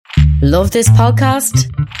Love this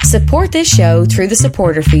podcast? Support this show through the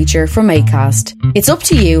supporter feature from Acast. It's up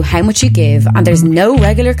to you how much you give, and there's no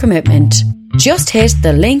regular commitment. Just hit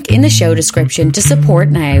the link in the show description to support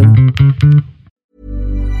now.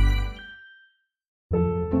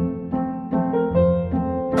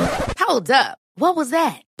 Hold up. What was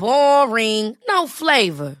that? Boring. No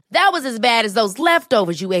flavor. That was as bad as those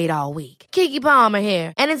leftovers you ate all week. Keke Palmer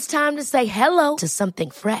here. And it's time to say hello to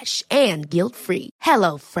something fresh and guilt-free.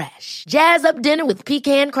 Hello Fresh. Jazz up dinner with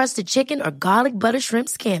pecan-crusted chicken or garlic butter shrimp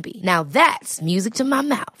scampi. Now that's music to my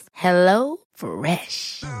mouth. Hello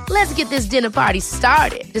Fresh. Let's get this dinner party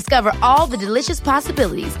started. Discover all the delicious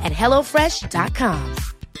possibilities at HelloFresh.com.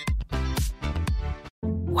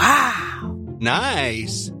 Wow.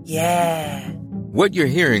 Nice. Yeah. What you're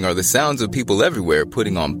hearing are the sounds of people everywhere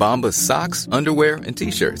putting on Bombas socks, underwear, and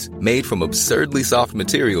T-shirts made from absurdly soft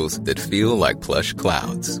materials that feel like plush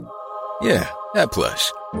clouds. Yeah, that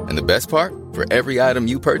plush. And the best part? For every item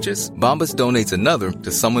you purchase, Bombas donates another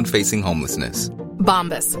to someone facing homelessness.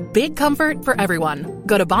 Bombas. Big comfort for everyone.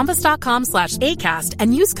 Go to bombas.com/ACAST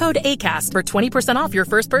and use code ACAST for 20% off your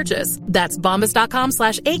first purchase. That's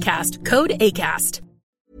bombas.com/ACAST. Code ACAST.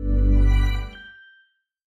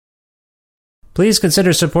 Please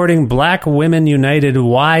consider supporting Black Women United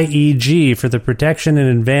YEG for the protection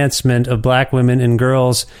and advancement of black women and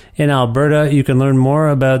girls in Alberta. You can learn more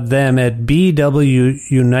about them at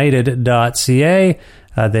bwunited.ca.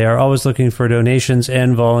 They are always looking for donations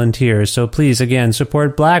and volunteers. So please, again,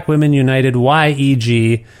 support Black Women United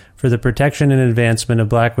YEG for the protection and advancement of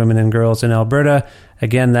black women and girls in Alberta.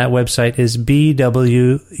 Again, that website is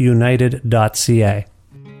bwunited.ca.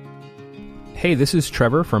 Hey, this is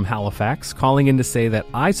Trevor from Halifax, calling in to say that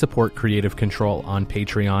I support Creative Control on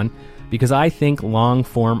Patreon because I think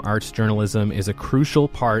long-form arts journalism is a crucial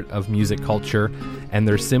part of music culture, and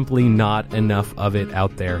there's simply not enough of it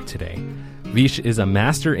out there today. Vish is a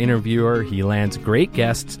master interviewer, he lands great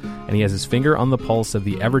guests, and he has his finger on the pulse of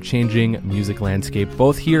the ever-changing music landscape,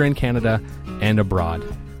 both here in Canada and abroad.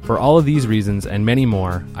 For all of these reasons and many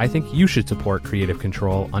more, I think you should support Creative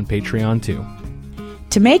Control on Patreon too.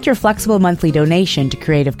 To make your flexible monthly donation to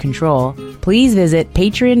Creative Control, please visit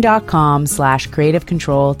patreon.com/Creative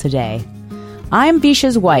Control today. I'm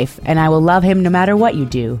Visha's wife, and I will love him no matter what you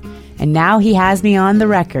do. And now he has me on the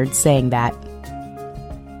record saying that.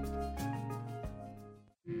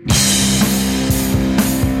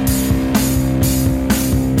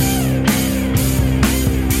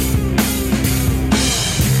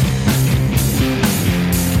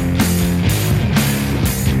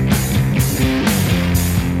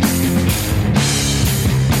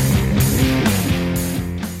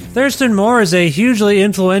 Thurston Moore is a hugely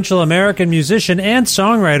influential American musician and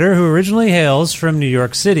songwriter who originally hails from New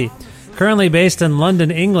York City. Currently based in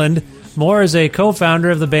London, England, Moore is a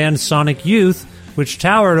co-founder of the band Sonic Youth, which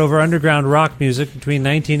towered over underground rock music between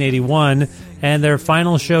 1981 and their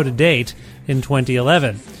final show to date in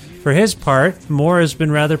 2011. For his part, Moore has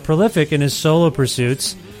been rather prolific in his solo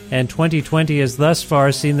pursuits, and 2020 has thus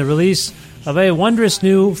far seen the release of a wondrous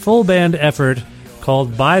new full band effort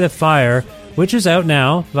called By the Fire, which is out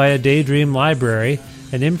now via Daydream Library,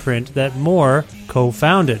 an imprint that Moore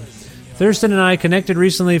co-founded. Thurston and I connected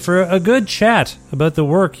recently for a good chat about the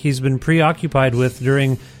work he's been preoccupied with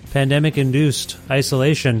during pandemic-induced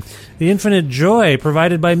isolation, the infinite joy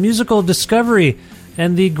provided by musical discovery,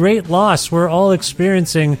 and the great loss we're all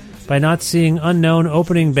experiencing by not seeing unknown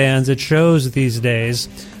opening bands at shows these days,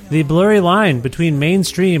 the blurry line between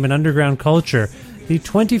mainstream and underground culture, the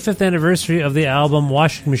 25th anniversary of the album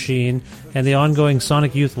Washing Machine, and the ongoing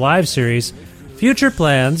Sonic Youth Live series, future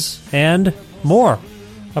plans, and more.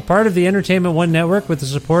 A part of the Entertainment One Network with the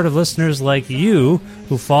support of listeners like you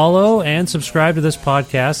who follow and subscribe to this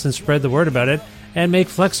podcast and spread the word about it, and make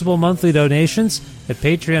flexible monthly donations at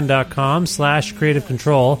patreon.com/Creative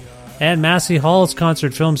Control, and Massey Hall's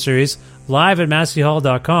concert film series live at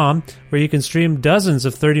masseyhall.com, where you can stream dozens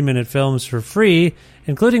of 30-minute films for free,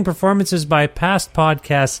 including performances by past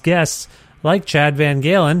podcast guests like Chad Van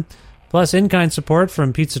Galen, plus in-kind support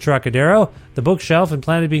from Pizza Trocadero, The Bookshelf and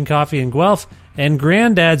Planet Bean Coffee in Guelph, and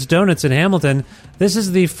Granddad's Donuts in Hamilton. This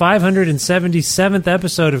is the 577th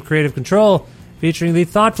episode of Creative Control, featuring the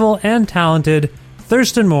thoughtful and talented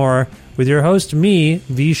Thurston Moore, with your host, me,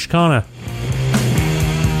 Vish Khanna.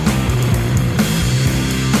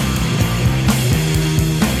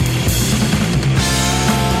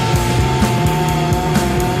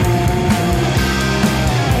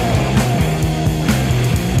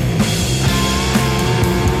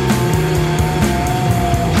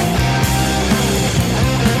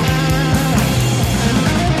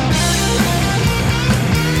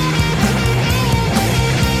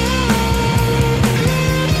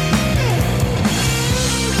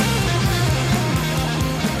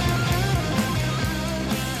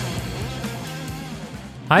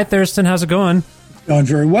 Hi, Thurston. How's it going? Going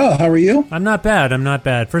very well. How are you? I'm not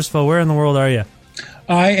bad. First of all, where in the world are you?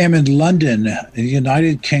 I am in London, in the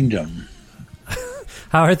United Kingdom.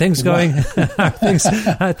 How are things going?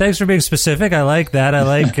 Thanks for being specific. I like that. I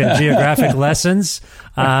like geographic lessons.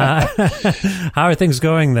 How are things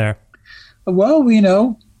going there? Well,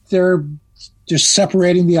 they're just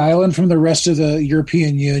separating the island from the rest of the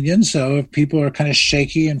European Union. So if people are kind of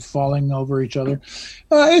shaky and falling over each other,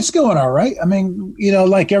 it's going all right. I mean,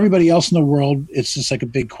 like everybody else in the world, it's just like a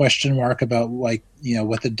big question mark about what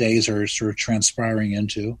the days are sort of transpiring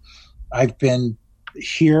into. I've been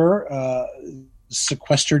here,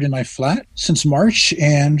 sequestered in my flat since March,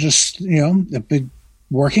 and just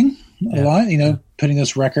working a lot, putting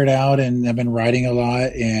this record out, and I've been writing a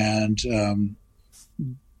lot, and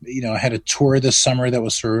I had a tour this summer that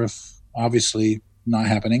was sort of obviously not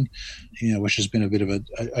happening, which has been a bit of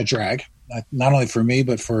a drag, not only for me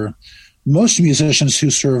but for most musicians who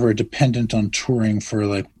sort of are dependent on touring for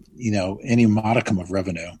any modicum of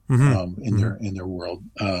revenue in their world.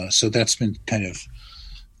 So that's been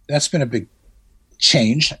a big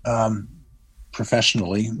change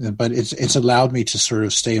professionally, but it's allowed me to sort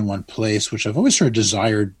of stay in one place, which I've always sort of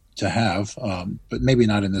desired to have, but maybe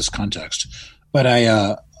not in this context. But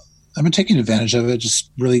I've been taking advantage of it,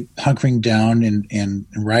 just really hunkering down and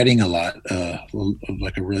writing a lot,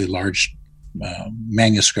 like a really large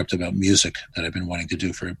manuscript about music that I've been wanting to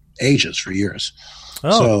do for years.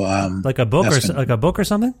 Oh, so like a book or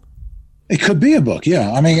something? It could be a book,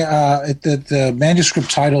 yeah. I mean, the manuscript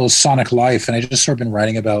title is Sonic Life, and I just sort of been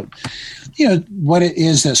writing about, what it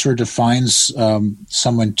is that sort of defines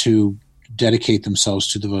someone to dedicate themselves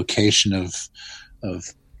to the vocation of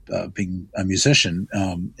being a musician.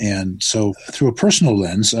 And so through a personal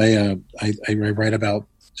lens, I write about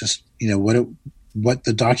just, what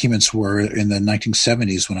the documents were in the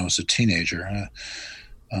 1970s when I was a teenager.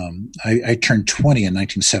 I turned 20 in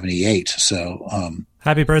 1978. So,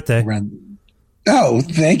 happy birthday. Oh,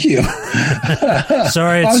 thank you.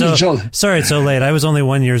 Sorry it's so late. I was only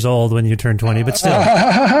 1 year old when you turned 20, but still.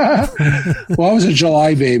 Well, I was a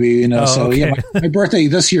July baby, so okay. yeah, my birthday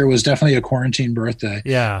this year was definitely a quarantine birthday.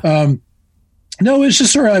 Yeah. No, it's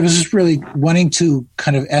just I was just really wanting to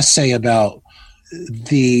kind of essay about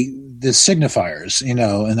the signifiers,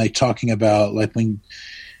 and like talking about like when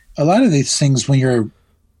a lot of these things, when you're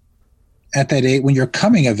at that age, when you're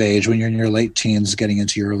coming of age, when you're in your late teens, getting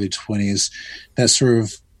into your early 20s, that sort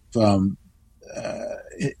of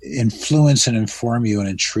influence and inform you and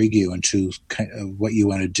intrigue you into kind of what you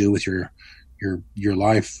want to do with your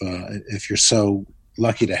life. If you're so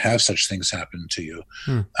lucky to have such things happen to you,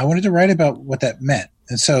 I wanted to write about what that meant.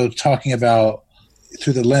 And so talking about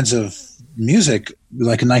through the lens of music,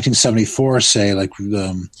 like in 1974, say, like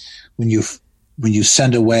when you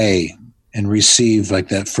send away and receive like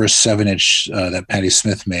that first 7-inch that Patti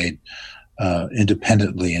Smith made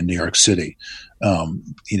independently in New York City,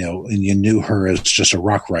 and you knew her as just a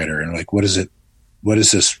rock writer, and like, what is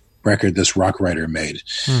this record this rock writer made,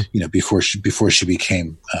 before she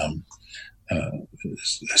became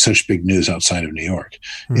such big news outside of New York,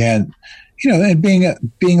 and and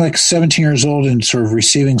being like 17 years old and sort of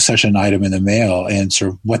receiving such an item in the mail, and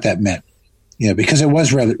sort of what that meant. Because it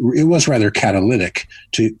was rather catalytic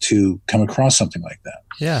to come across something like that.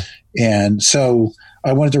 Yeah. And so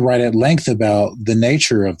I wanted to write at length about the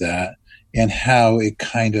nature of that and how it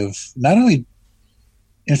kind of not only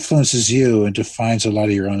influences you and defines a lot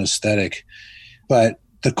of your own aesthetic, but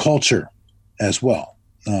the culture as well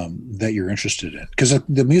that you're interested in. Because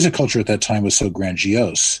the music culture at that time was so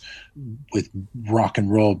grandiose, with rock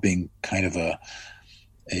and roll being kind of a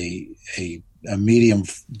medium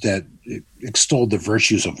that extolled the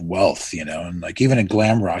virtues of wealth, and like even in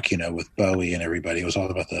glam rock, with Bowie and everybody, it was all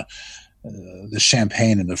about the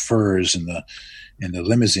champagne and the furs and the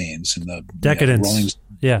limousines and the decadence.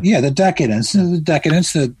 The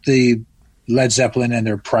decadence, the Led Zeppelin and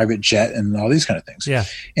their private jet and all these kind of things. Yeah.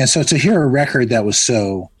 And so to hear a record that was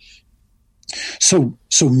so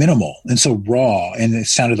minimal and so raw, and it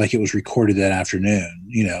sounded like it was recorded that afternoon,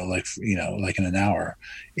 like in an hour,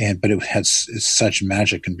 but it had such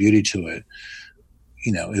magic and beauty to it.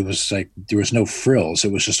 It was like there was no frills.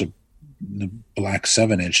 It was just a black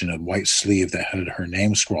 7-inch and a white sleeve that had her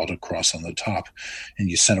name scrawled across on the top, and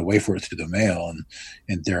you sent away for it through the mail,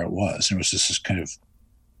 and there it was. And it was just this kind of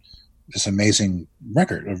this amazing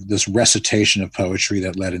record of this recitation of poetry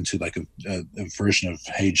that led into like a version of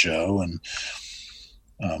Hey Joe, and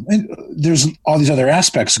there's all these other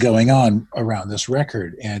aspects going on around this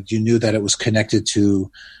record, and you knew that it was connected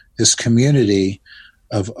to this community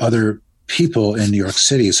of other people in New York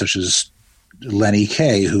City, such as Lenny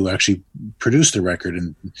Kaye, who actually produced the record,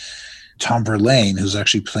 and Tom Verlaine, who's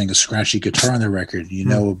actually playing a scratchy guitar on the record. You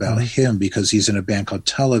know about him because he's in a band called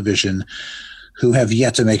Television, who have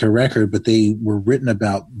yet to make a record, but they were written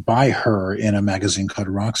about by her in a magazine called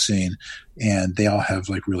Rock Scene, and they all have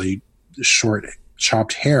like really short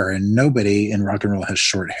chopped hair, and nobody in rock and roll has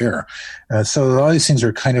short hair. So all these things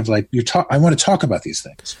are kind of like I want to talk about these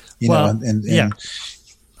things,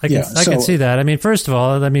 I can see that. I mean, first of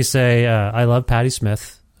all, let me say I love Patti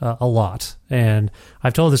Smith a lot, and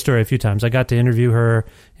I've told the story a few times. I got to interview her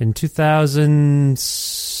in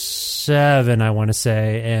 2007, I want to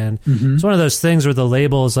say, and it's one of those things where the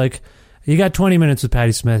label is like, you got 20 minutes with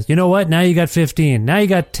Patti Smith. You know what? Now you got 15. Now you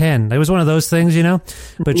got 10. It was one of those things, you know?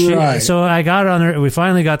 But so I got on her. We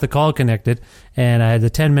finally got the call connected, and I had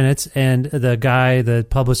the 10 minutes, and the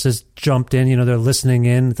publicist jumped in. You know, they're listening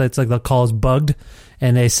in. It's like the call's bugged.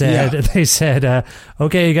 And they said,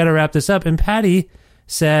 okay, you got to wrap this up. And Patti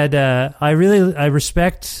said, I really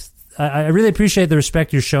appreciate the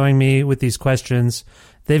respect you're showing me with these questions.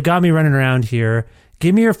 They've got me running around here.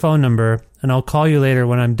 Give me your phone number, and I'll call you later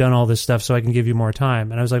when I'm done all this stuff so I can give you more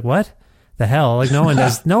time. And I was like, what the hell? Like, no one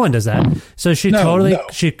does that. So she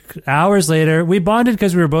hours later, we bonded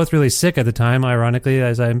because we were both really sick at the time, ironically,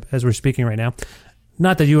 as we're speaking right now.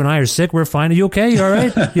 Not that you and I are sick. We're fine. Are you okay? You all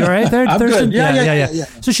right? You all right there? I'm good. Yeah.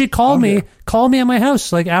 So she called me at my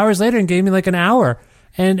house like hours later and gave me like an hour.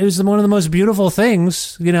 And it was one of the most beautiful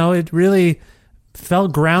things. You know, it really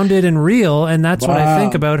felt grounded and real. And that's what I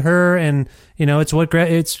think about her. And, you know, it's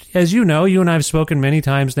as you know, you and I have spoken many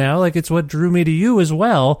times now, like it's what drew me to you as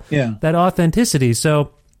well. Yeah. That authenticity.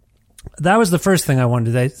 So that was the first thing I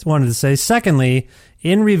wanted to say. Secondly,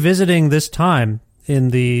 in revisiting this time, in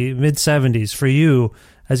the mid-'70s, for you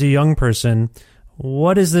as a young person,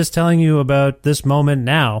 what is this telling you about this moment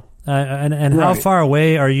now? And how far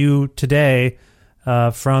away are you today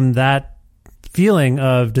from that feeling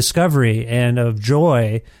of discovery and of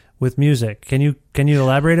joy with music? Can you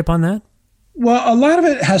elaborate upon that? Well, a lot of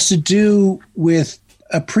it has to do with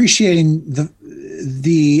appreciating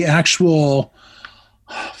the actual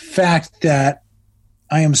fact that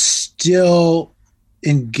I am still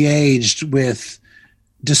engaged with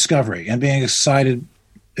discovery and being excited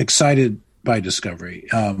by discovery,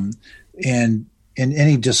 and in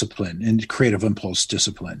any discipline, in creative impulse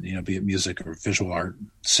discipline, you know, be it music or visual art,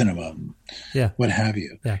 cinema, what have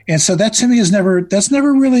you. Yeah. And so that to me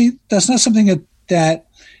that's not something that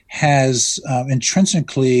has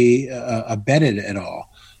intrinsically abetted at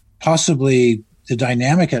all. Possibly the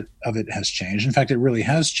dynamic of it has changed. In fact, it really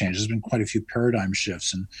has changed. There's been quite a few paradigm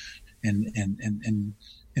shifts in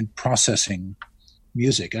processing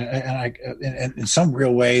music, and in some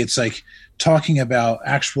real way, it's like talking about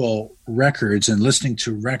actual records and listening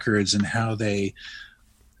to records and how the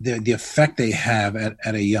effect they have at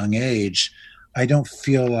a young age. I don't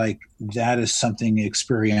feel like that is something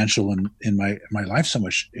experiential in my life so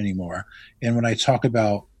much anymore. And when I talk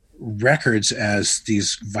about records as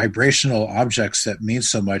these vibrational objects that mean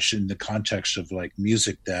so much in the context of like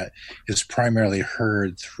music that is primarily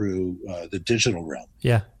heard through the digital realm,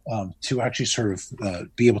 to actually sort of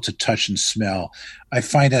be able to touch and smell, I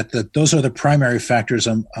find that those are the primary factors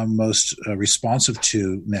I'm most responsive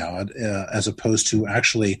to now, as opposed to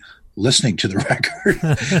actually listening to the record.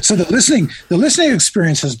 So the listening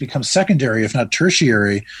experience has become secondary, if not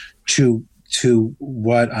tertiary, to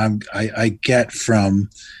what I get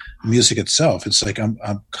from music itself. It's like I'm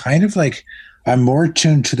kind of like I'm more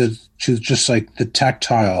attuned to just like the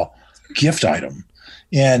tactile gift item,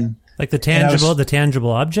 and like the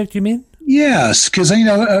tangible object. You mean? Yes, because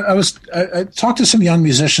I talked to some young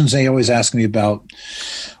musicians. They always ask me about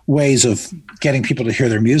ways of getting people to hear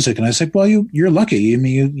their music, and I said, "Well, you're lucky. I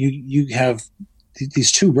mean, you have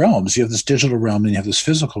these two realms. You have this digital realm, and you have this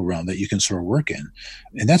physical realm that you can sort of work in,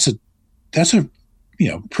 and that's a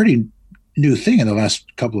pretty new thing in the last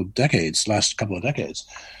couple of decades.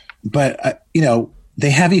 But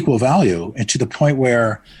they have equal value, and to the point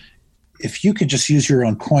where if you could just use your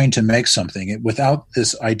own coin to make something without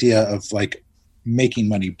this idea of like making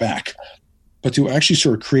money back, but to actually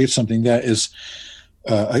sort of create something that is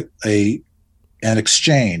an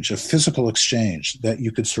exchange, a physical exchange that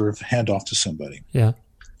you could sort of hand off to somebody, and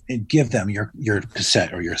give them your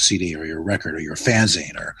cassette or your CD or your record or your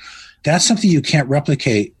fanzine, or that's something you can't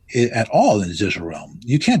replicate at all in the digital realm.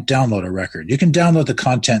 You can't download a record. You can download the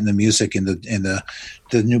content and the music, and the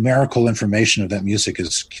numerical information of that music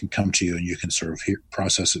can come to you, and you can sort of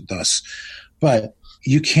process it thus. But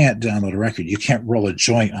you can't download a record. You can't roll a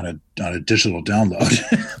joint on a digital download.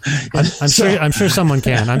 I'm sure someone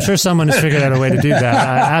can. I'm sure someone has figured out a way to do that.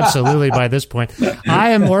 Absolutely. By this point,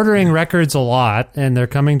 I am ordering records a lot, and they're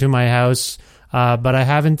coming to my house. But I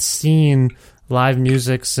haven't seen live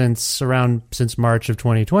music since March of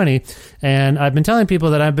 2020, and I've been telling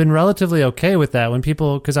people that I've been relatively okay with that. When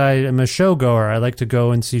people, because I am a show goer, I like to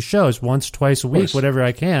go and see shows once, twice a week, whatever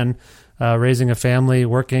I can. Raising a family,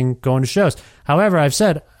 working, going to shows. However, I've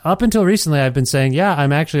said, up until recently, I've been saying, yeah,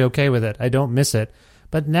 I'm actually okay with it. I don't miss it.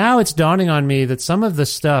 But now it's dawning on me that some of the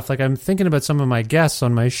stuff, like I'm thinking about some of my guests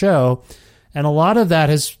on my show, and a lot of that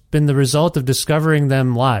has been the result of discovering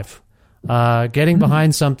them live, getting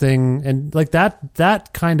behind something, and like that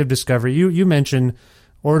kind of discovery. You mentioned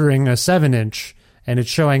ordering a 7-inch and it's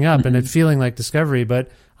showing up and it feeling like discovery,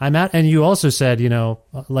 but and you also said,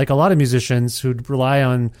 like a lot of musicians who rely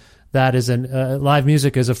on that as live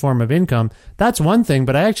music as a form of income. That's one thing,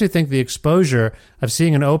 but I actually think the exposure of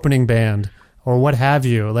seeing an opening band or what have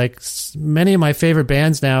you, like many of my favorite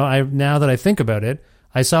bands now that I think about it,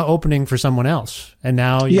 I saw opening for someone else. And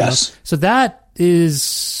now, yes. So that is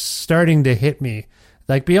starting to hit me.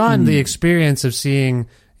 Like beyond the experience of seeing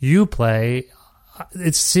you play,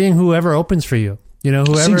 it's seeing whoever opens for you.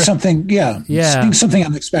 Whoever. Seeing something, seeing something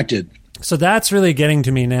unexpected. So that's really getting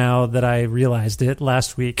to me now that I realized it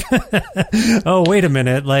last week. Oh, wait a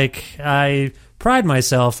minute. Like I pride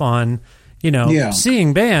myself on,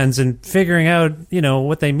 seeing bands and figuring out,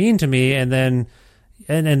 what they mean to me. And then,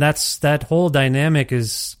 and that whole dynamic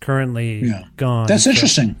is currently gone. That's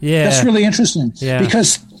interesting. Yeah. That's really interesting. Yeah.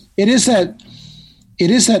 Because it is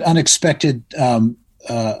that unexpected,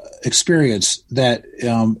 experience that,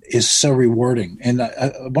 is so rewarding. And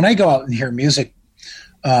when I go out and hear music,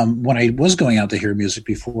 when I was going out to hear music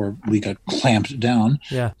before we got clamped down,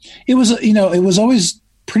 it was always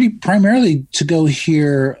pretty primarily to go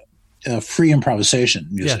hear free improvisation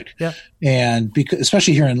music. And because,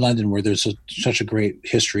 especially here in London, where there's such a great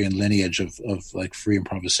history and lineage of like free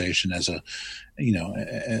improvisation as a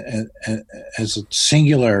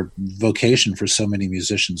singular vocation for so many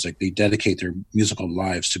musicians, like they dedicate their musical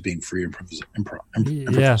lives to being free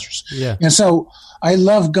improvisers. And so I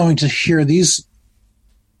love going to hear these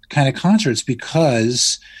kind of concerts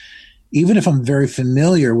because even if I'm very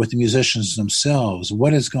familiar with the musicians themselves,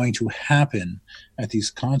 what is going to happen at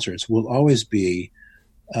these concerts will always be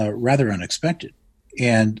rather unexpected.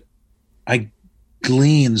 And I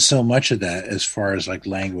glean so much of that as far as like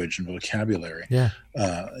language and vocabulary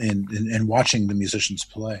in watching the musicians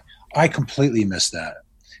play. I completely miss that.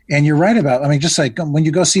 And you're right about, just like when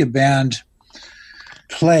you go see a band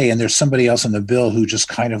play and there's somebody else on the bill who just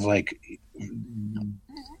kind of like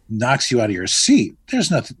knocks you out of your seat.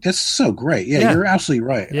 There's nothing. That's so great. Yeah, you're absolutely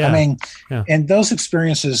right. And those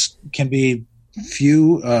experiences can be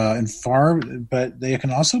few and far, but they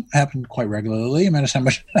can also happen quite regularly. No matter how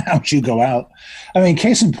much you go out.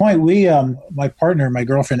 Case in point, we, my partner, my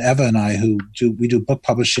girlfriend Eva, and I, we do book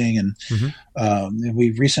publishing, and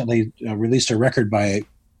we recently released a record by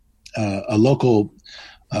a local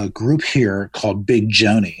group here called Big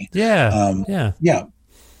Joni.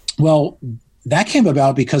 Well, that came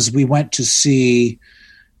about because we went to see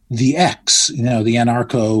the X, the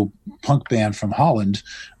anarcho punk band from Holland,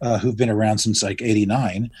 who've been around since like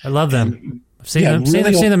 '89. I love them. I've seen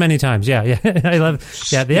them many times. Yeah. I love.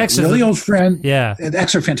 The X. Really old friend. Yeah, the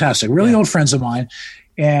X are fantastic. Really old friends of mine,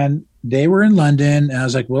 and they were in London. And I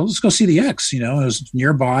was like, well, let's go see the X. It was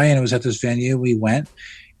nearby, and it was at this venue. We went,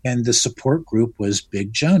 and the support group was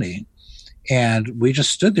Big Joni. And we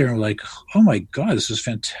just stood there and were like, oh my God, this is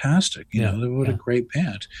fantastic. What a great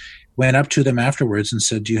band. Went up to them afterwards and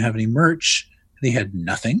said, do you have any merch? They had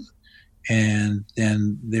nothing. And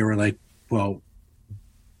then they were like, well,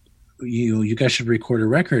 you guys should record a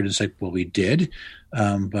record. It's like, well, we did,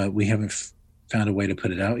 but we haven't found a way to put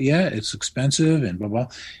it out yet. It's expensive and blah, blah.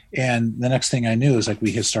 And the next thing I knew is like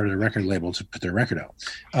we had started a record label to put their record out.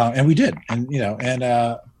 And we did. And,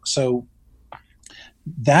 so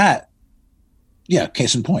that,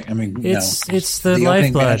 case in point. It's the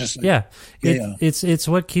lifeblood. It's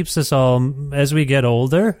what keeps us all as we get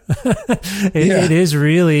older. It is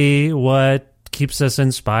really what keeps us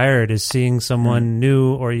inspired, is seeing someone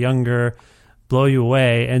new or younger blow you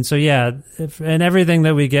away. And so, and everything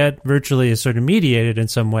that we get virtually is sort of mediated in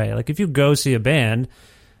some way. Like if you go see a band,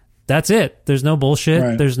 that's it. There's no bullshit.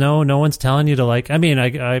 Right. There's no one's telling you to I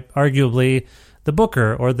arguably the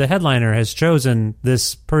booker or the headliner has chosen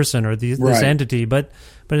this person or this entity, but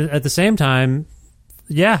at the same time,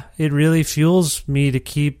 it really fuels me to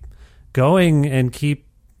keep going and keep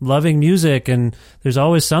loving music. And there's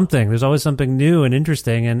always something new and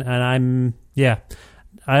interesting. And I'm,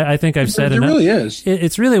 I think I've said there enough. really is.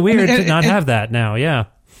 It's really weird to not have that now. Yeah.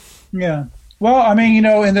 Yeah. Well, I mean, you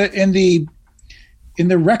know, in the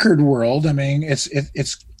record world, I mean,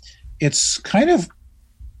 it's kind of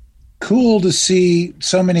cool to see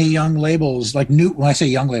so many young labels, like new. When I say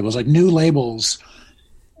young labels, like new labels,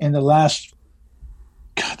 in the last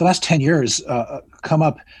 10 years come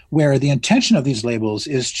up, where the intention of these labels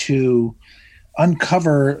is to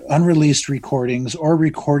uncover unreleased recordings or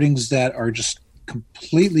recordings that are just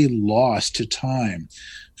completely lost to time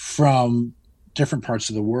from different parts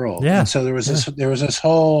of the world. Yeah. And so there was this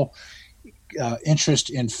whole interest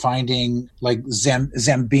in finding like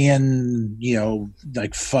Zambian, you know,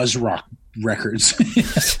 like fuzz rock records,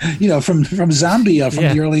 you know, from Zambia from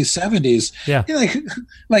the early 70s. Yeah. You know,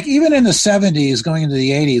 like even in the 70s going into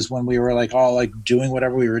the 80s when we were like all like doing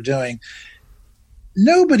whatever we were doing,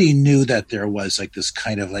 nobody knew that there was like this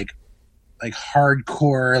kind of like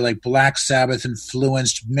hardcore, like Black Sabbath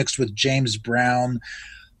influenced mixed with James Brown,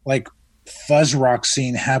 like fuzz rock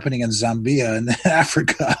scene happening in Zambia and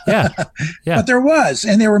Africa. Yeah. But there was,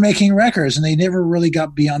 and they were making records and they never really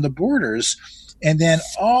got beyond the borders. And then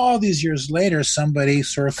all these years later, somebody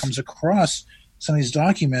sort of comes across some of these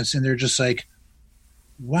documents and they're just like,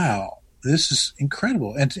 wow, this is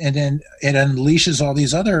incredible. And then it unleashes all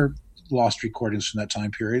these other lost recordings from that time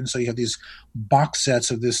period. And so you have these box sets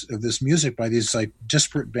of this music by these like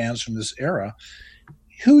disparate bands from this era.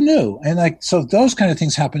 Who knew? And like, so those kind of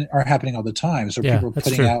things are happening all the time. So people are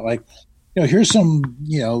putting out like, you know, here's some,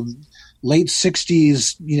 you know, late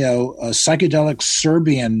 60s, you know, psychedelic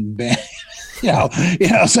Serbian band. you know,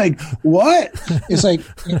 it's like, what? It's like,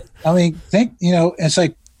 I mean, it's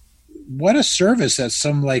like, what a service that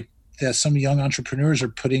some young entrepreneurs are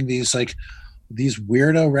putting these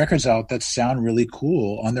weirdo records out that sound really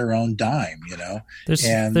cool on their own dime, you know.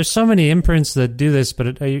 There's so many imprints that do this,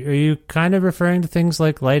 but are you kind of referring to things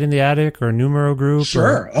like Light in the Attic or Numero Group?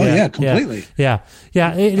 Sure. Completely. Yeah.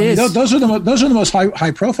 It is. Those are the most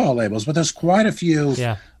high profile labels, but there's quite a few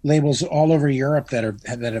labels all over Europe that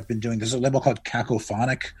have been doing. There's a label called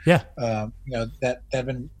Cacophonic. Yeah. You know, that have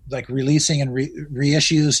been like releasing and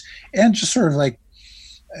reissues and just sort of like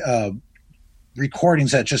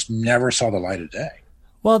recordings that just never saw the light of day.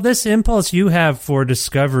 Well, this impulse you have for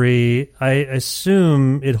discovery, I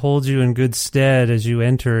assume it holds you in good stead as you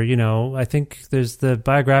enter, you know, I think there's the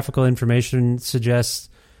biographical information suggests,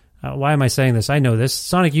 why am I saying this? I know this.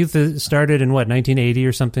 Sonic Youth started in 1980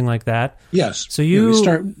 or something like that? Yes. So you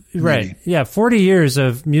start right. Yeah, 40 years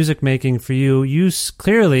of music making for you. You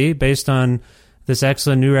clearly, based on this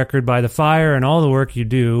excellent new record by The Fire and all the work you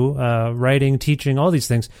do, writing, teaching, all these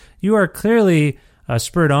things, you are clearly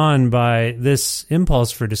spurred on by this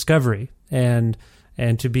impulse for discovery and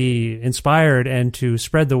to be inspired and to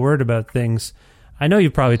spread the word about things. I know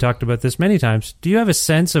you've probably talked about this many times. Do you have a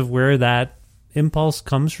sense of where that impulse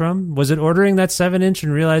comes from? Was it ordering that 7-inch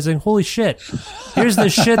and realizing, holy shit, here's the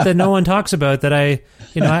shit that no one talks about that I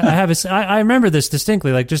remember this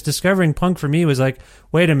distinctly, like just discovering punk for me was like,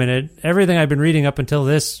 wait a minute, everything I've been reading up until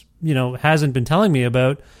this, you know, hasn't been telling me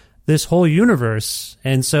about this whole universe.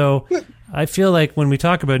 And so I feel like when we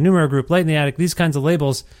talk about Numero Group, Light in the Attic, these kinds of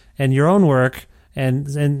labels and your own work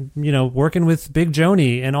and you know, working with Big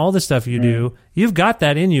Joni and all the stuff you do, you've got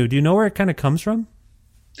that in you. Do you know where it kind of comes from?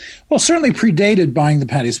 Well, certainly predated buying the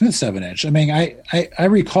Patti Smith 7-inch. I mean, I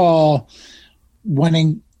recall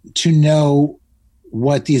wanting to know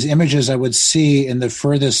what these images I would see in the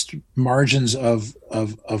furthest margins of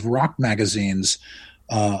rock magazines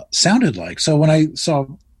sounded like. So when I saw,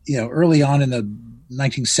 you know, early on in the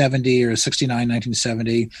 1970 or 69,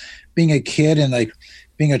 1970, being a kid and like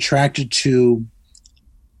being attracted to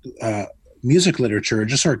music literature,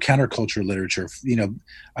 just sort of counterculture literature, you know,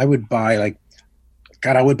 I would buy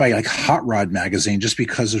Hot Rod magazine just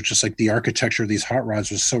because of just like the architecture of these hot rods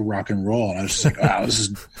was so rock and roll. And I was just like, wow, this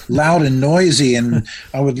is loud and noisy. And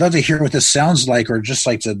I would love to hear what this sounds like, or just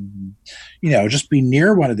like to, you know, just be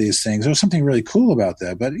near one of these things. There was something really cool about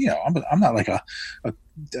that. But, you know, I'm not like a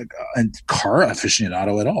car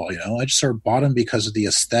aficionado at all. You know, I just sort of bought them because of the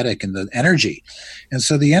aesthetic and the energy. And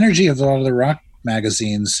so the energy of a lot of the rock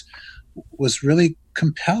magazines was really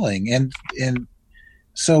compelling. And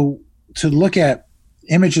so to look at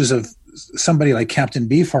images of somebody like Captain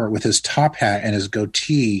Beefheart with his top hat and his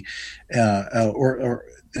goatee, or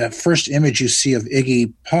that first image you see of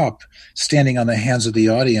Iggy Pop standing on the hands of the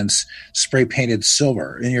audience, spray painted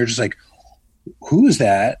silver, and you're just like, who is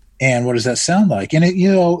that? And what does that sound like? And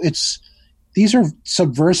these are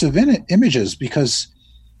subversive images, because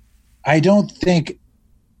I don't think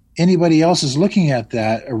anybody else is looking at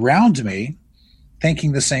that around me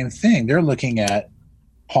thinking the same thing. They're looking at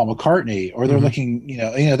Paul McCartney, or they're looking,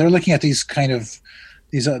 they're looking at these kind of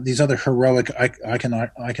these other heroic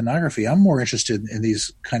iconography. I'm more interested in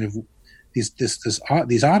these kind of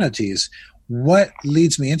these oddities. What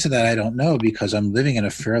leads me into that, I don't know, because I'm living in a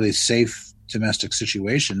fairly safe domestic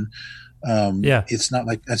situation. It's not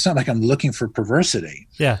like I'm looking for perversity.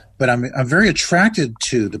 Yeah, but I'm very attracted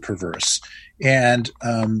to the perverse, and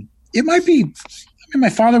it might be. I mean, my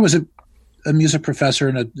father was a music professor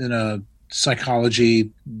in a psychology,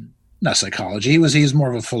 not psychology. He's more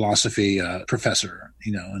of a philosophy professor,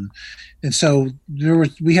 and so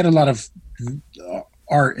we had a lot of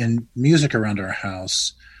art and music around our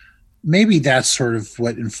house. Maybe that's sort of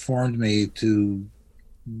what informed me to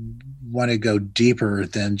want to go deeper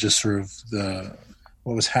than just sort of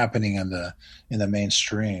what was happening in the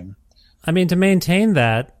mainstream. I mean, to maintain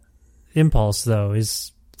that impulse, though,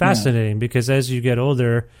 is fascinating because as you get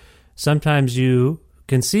older, sometimes you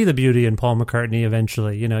can see the beauty in Paul McCartney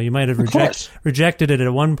eventually. You might have rejected it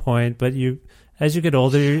at one point, but as you get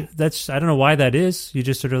older, I don't know why that is. You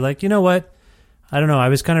just sort of like, you know what? I don't know. I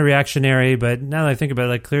was kind of reactionary, but now that I think about it,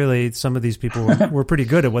 like clearly some of these people were pretty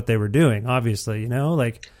good at what they were doing, obviously,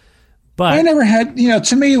 but I never had,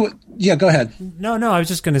 to me, yeah, go ahead. No, I was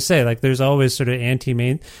just going to say, like, there's always sort of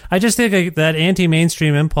I just think like, that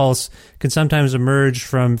anti-mainstream impulse can sometimes emerge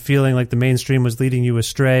from feeling like the mainstream was leading you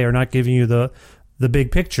astray or not giving you the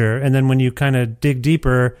big picture. And then when you kind of dig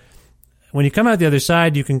deeper, when you come out the other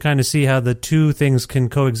side, you can kind of see how the two things can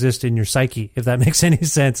coexist in your psyche, if that makes any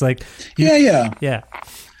sense. Like, yeah.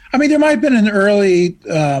 I mean, there might have been an early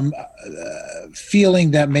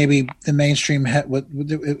feeling that maybe the mainstream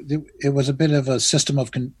it was a bit of a system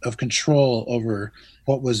of control over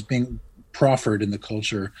what was being proffered in the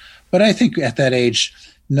culture. But I think at that age,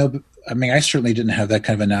 I certainly didn't have that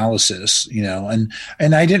kind of analysis, and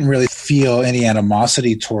I didn't really feel any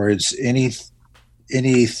animosity towards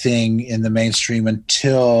anything in the mainstream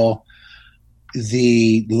until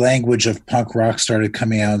the language of punk rock started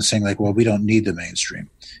coming out and saying like, well, we don't need the mainstream.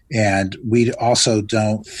 And we also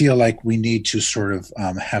don't feel like we need to sort of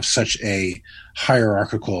have such a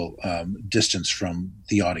hierarchical distance from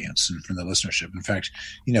the audience and from the listenership. In fact,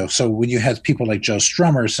 so when you had people like Joe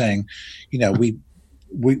Strummer saying,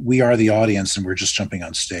 we are the audience and we're just jumping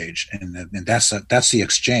on stage, and that's the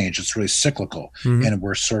exchange. It's really cyclical, and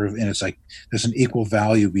we're sort of, and it's like there's an equal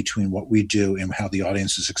value between what we do and how the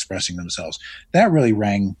audience is expressing themselves. That really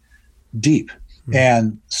rang deep,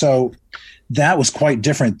 and so that was quite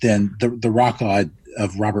different than the rock god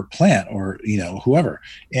of Robert Plant or whoever.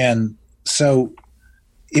 And so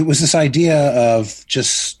it was this idea of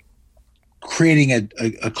just creating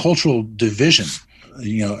a cultural division,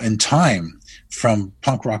 in time, from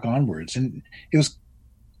punk rock onwards. And it was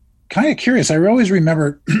kind of curious. I always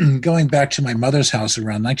remember going back to my mother's house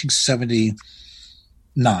around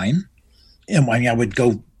 1979, and I would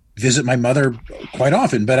go visit my mother quite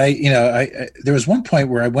often. But there was one point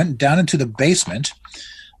where I went down into the basement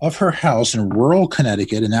of her house in rural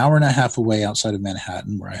Connecticut, an hour and a half away outside of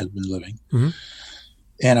Manhattan, where I had been living.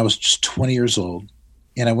 And I was just 20 years old.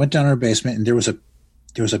 And I went down in her basement, and there was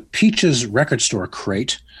a Peaches record store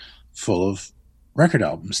crate full of record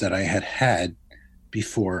albums that I had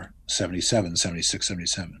before 77, 76,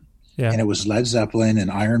 77. Yeah. And it was Led Zeppelin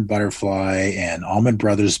and Iron Butterfly and Allman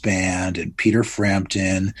Brothers Band and Peter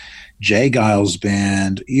Frampton, Jay Giles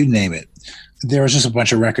Band, you name it. There was just a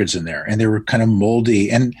bunch of records in there, and they were kind of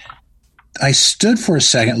moldy. And I stood for a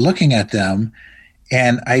second looking at them,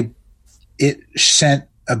 and it sent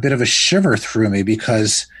a bit of a shiver through me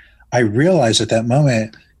because I realized at that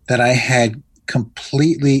moment that I had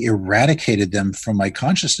completely eradicated them from my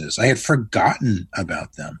consciousness. I had forgotten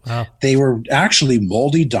about them. Wow. They were actually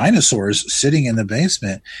moldy dinosaurs sitting in the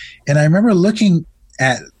basement. And I remember looking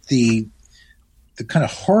at the kind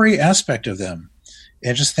of hoary aspect of them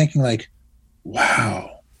and just thinking like,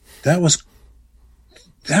 wow, that was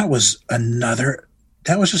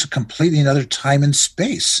just a completely another time and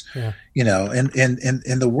space, in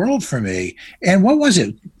the world for me. And what was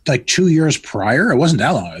it, like 2 years prior? It wasn't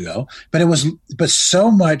that long ago, but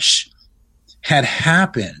so much had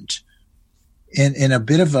happened in a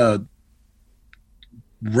bit of a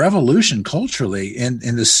revolution culturally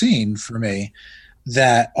in the scene for me,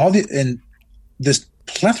 that this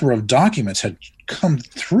plethora of documents had come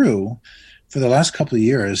through for the last couple of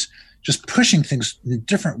years, just pushing things in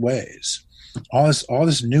different ways. All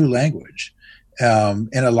this new language, and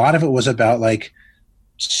a lot of it was about like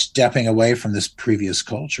stepping away from this previous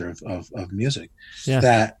culture of music. Yeah.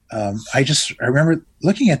 That I remember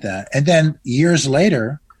looking at that, and then years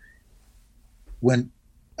later, when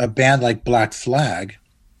a band like Black Flag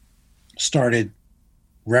started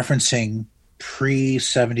referencing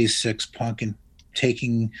pre-76 punk and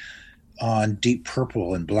taking on Deep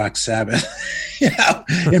Purple and Black Sabbath,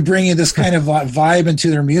 and bringing this kind of vibe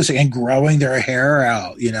into their music and growing their hair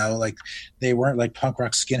out, like they weren't like punk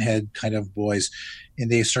rock skinhead kind of boys,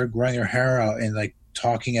 and they started growing their hair out and like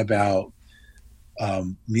talking about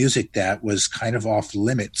music that was kind of off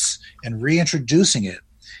limits and reintroducing it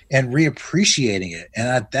and reappreciating it.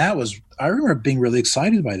 And I remember being really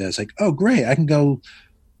excited by that. It's like, oh great, I can go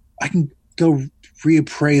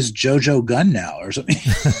reappraise JoJo Gunn now or something.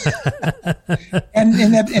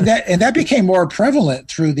 and that became more prevalent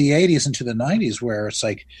through the 80s into the 90s, where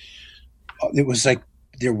it was like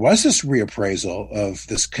there was this reappraisal of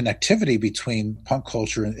this connectivity between punk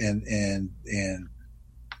culture and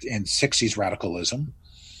 60s radicalism.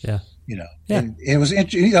 Yeah. And it was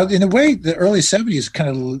in a way the early 70s kind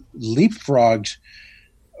of leapfrogged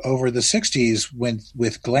over the 60s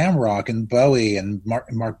with glam rock and Bowie and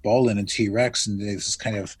Mark Bolan and T-Rex, and this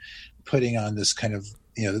kind of putting on this kind of,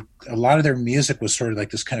 a lot of their music was sort of like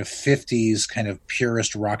this kind of 50s kind of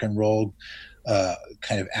purist rock and roll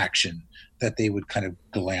kind of action that they would kind of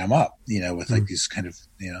glam up, with like these kind of,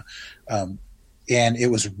 and it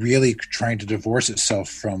was really trying to divorce itself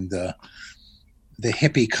from the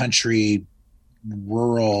hippie country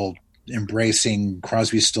rural embracing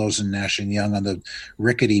Crosby, Stills and Nash and Young on the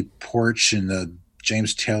rickety porch and the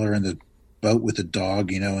James Taylor and the boat with the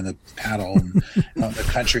dog, and the paddle and the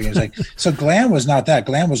country. And it's like, so glam was not that.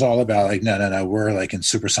 Glam was all about like, no, we're like in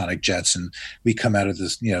supersonic jets and we come out of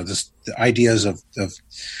this, the ideas of the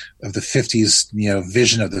 50s,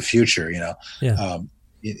 vision of the future, Yeah.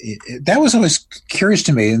 That was always curious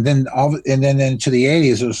to me. And then into the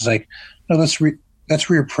 80s, it was like, no, let's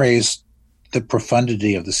reappraise the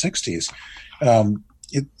profundity of the 60s.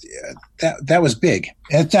 That was big.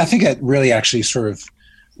 And I think that really actually sort of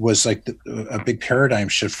was like a big paradigm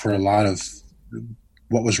shift for a lot of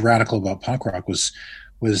what was radical about punk rock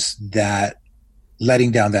was that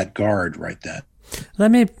letting down that guard right then.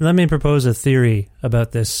 Let me propose a theory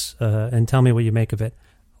about this and tell me what you make of it.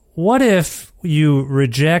 What if you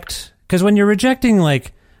reject, because when you're rejecting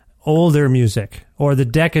like older music or the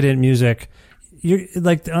decadent music, you're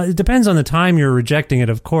like, it depends on the time you're rejecting it,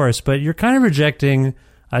 of course, but you're kind of rejecting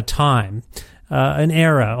a time, an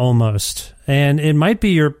era almost. And it might be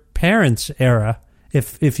your parents' era,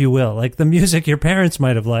 if you will, like the music your parents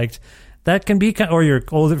might have liked. That can be, or your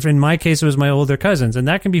older, in my case, it was my older cousins, and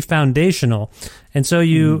that can be foundational. And so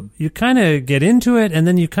you kind of get into it, and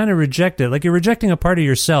then you kind of reject it. Like you're rejecting a part of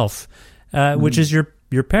yourself, which is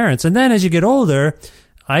your parents. And then as you get older,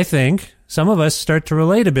 I think some of us start to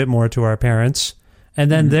relate a bit more to our parents,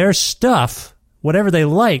 and then their stuff, whatever they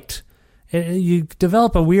liked, you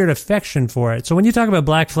develop a weird affection for it. So when you talk about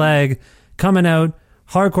Black Flag coming out,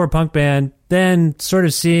 hardcore punk band, then sort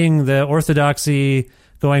of seeing the orthodoxy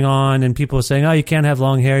going on and people saying, oh, you can't have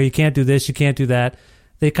long hair, you can't do this, you can't do that,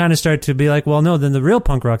 they kind of start to be like, well, no, then the real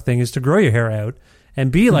punk rock thing is to grow your hair out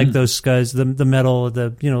and be like those scuds, the metal,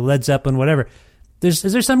 the Led Zeppelin, whatever. Is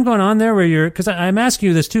there something going on there where you're, because I'm asking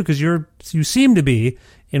you this too, because you seem to be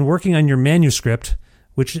in working on your manuscript,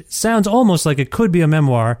 which sounds almost like it could be a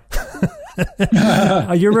memoir.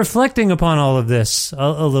 You're reflecting upon all of this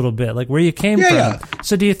a little bit, like where you came from. Yeah.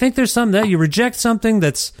 So do you think there's something that you reject something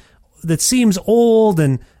that seems old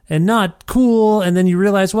and not cool, and then you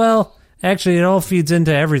realize, well, actually it all feeds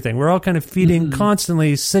into everything. We're all kind of feeding,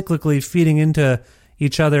 constantly, cyclically feeding into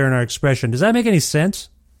each other in our expression. Does that make any sense?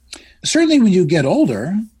 Certainly when you get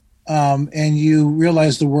older and you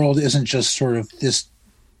realize the world isn't just sort of this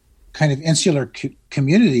kind of insular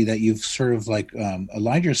community that you've sort of like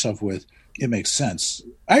aligned yourself with, it makes sense.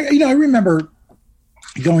 I remember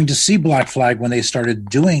going to see Black Flag when they started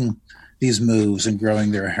doing these moves and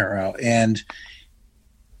growing their hair out. And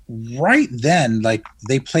right then, like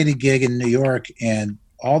they played a gig in New York and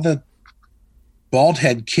all the bald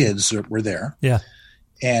head kids were there. Yeah.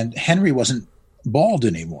 And Henry wasn't bald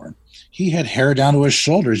anymore. He had hair down to his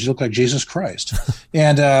shoulders. He looked like Jesus Christ.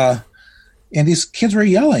 And these kids were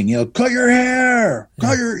yelling, cut your hair,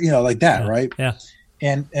 cut your, like that. Yeah. Right. Yeah.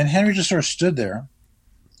 And Henry just sort of stood there.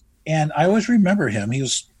 And I always remember him. He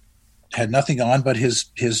had nothing on but his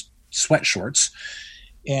sweat shorts.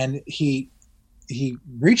 And he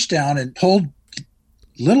reached down and pulled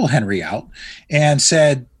little Henry out and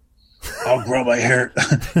said, I'll grow my hair.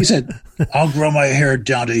 He said, I'll grow my hair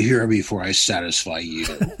down to here before I satisfy you.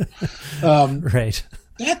 Right.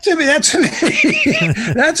 That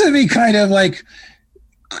to me kind of like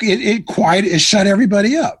it shut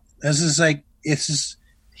everybody up. This is like,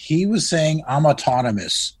 he was saying I'm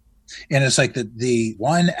autonomous. And it's like the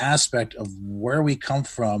one aspect of where we come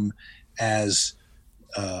from as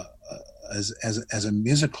as a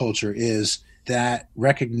music culture is that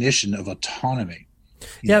recognition of autonomy.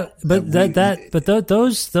 But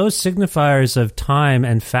those signifiers of time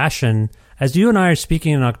and fashion, as you and I are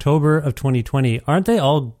speaking in October of 2020, aren't they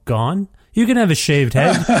all gone? You can have a shaved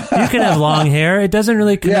head. You can have long hair. It doesn't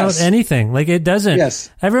really connote anything. Like, it doesn't. Yes.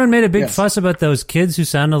 Everyone made a big fuss about those kids who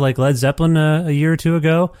sounded like Led Zeppelin a year or two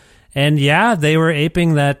ago. And yeah, they were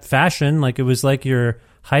aping that fashion. Like, it was like your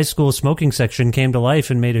high school smoking section came to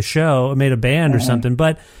life and made a band or something.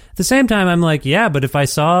 But at the same time, I'm like, yeah, but if I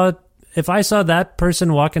saw that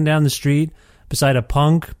person walking down the street beside a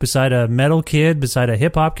punk, beside a metal kid, beside a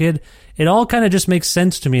hip hop kid, it all kind of just makes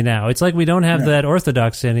sense to me now. It's like we don't have that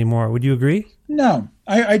orthodoxy anymore. Would you agree? No,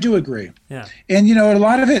 I do agree. Yeah. And, a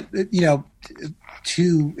lot of it,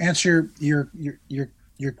 to answer your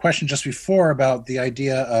question just before about the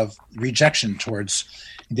idea of rejection towards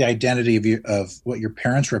the identity of what your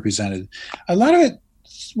parents represented, a lot of it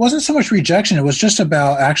wasn't so much rejection. It was just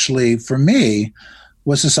about, actually, for me,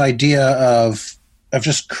 was this idea of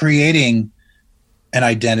just creating an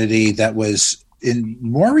identity that was in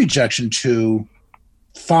more rejection to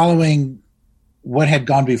following what had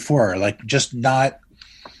gone before, like just not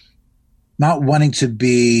wanting to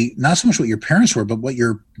be, not so much what your parents were, but what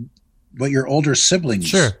your older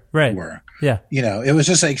siblings were. Yeah. It was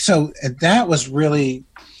just like, so that was really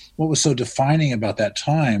what was so defining about that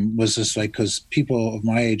time, was this, like, because people of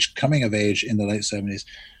my age, coming of age in the late 70s,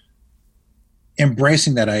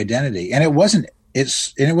 embracing that identity. And it was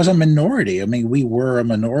a minority. I mean, we were a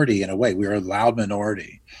minority in a way. We were a loud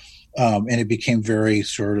minority. And it became very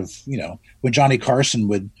sort of, when Johnny Carson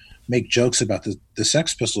would make jokes about the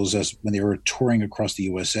Sex Pistols as when they were touring across the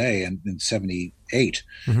USA in 78,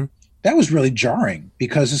 that was really jarring,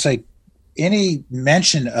 because it's like any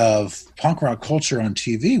mention of punk rock culture on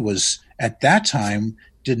TV was, at that time,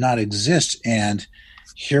 did not exist. And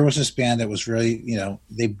here was this band that was really,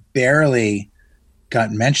 they barely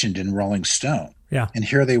got mentioned in Rolling Stone. Yeah. And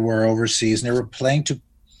here they were overseas, and they were playing to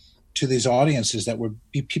these audiences that would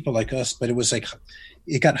be people like us, but it was like,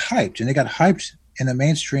 it got hyped, and it got hyped in the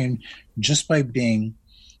mainstream just by being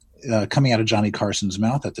coming out of Johnny Carson's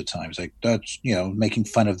mouth at the time. It's like, that's, making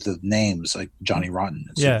fun of the names like Johnny Rotten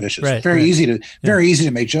and Sid Vicious. Right, very easy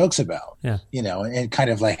to make jokes about, and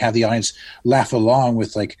kind of like have the audience laugh along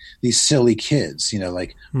with like these silly kids,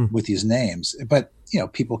 with these names. But,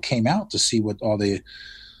 people came out to see what all the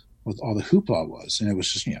hoopla was. And it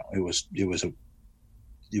was just,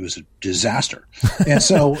 it was a disaster. And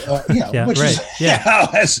so,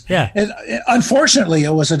 unfortunately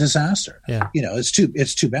it was a disaster. Yeah.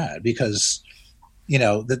 It's too bad, because,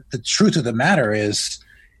 the truth of the matter is,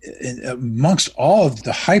 amongst all of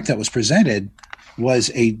the hype that was presented was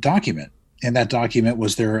a document. And that document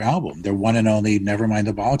was their album, their one and only Nevermind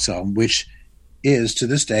the Bollocks album, which is to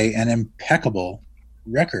this day an impeccable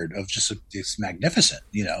record of just, it's magnificent.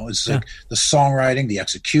 It's like the songwriting, the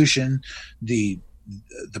execution, the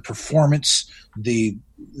performance, the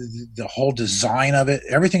whole design of it,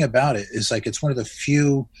 everything about it is like, it's one of the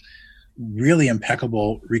few really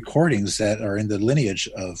impeccable recordings that are in the lineage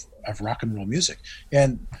of rock and roll music.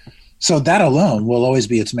 And so that alone will always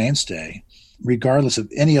be its mainstay, regardless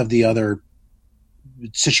of any of the other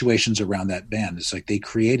situations around that band. It's like they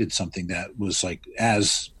created something that was like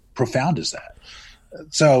as profound as that.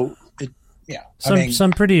 So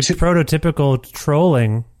some pretty prototypical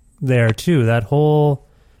trolling there too. That whole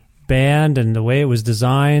band and the way it was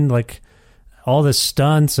designed, like all the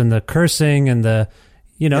stunts and the cursing and the,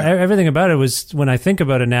 everything about it was, when I think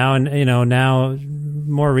about it now, and now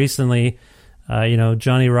more recently,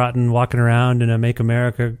 Johnny Rotten walking around in a Make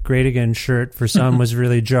America Great Again shirt for some was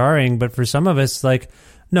really jarring, but for some of us, like,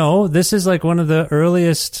 no, this is like one of the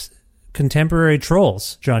earliest contemporary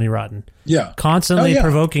trolls, Johnny Rotten. Yeah. Constantly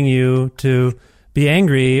provoking you to be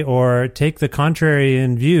angry or take the contrary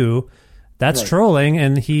in view. That's trolling,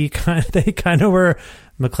 and they kind of were,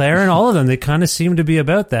 McLaren, all of them, they kind of seemed to be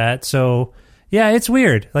about that. So yeah, it's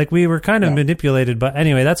weird. Like, we were kind of manipulated, but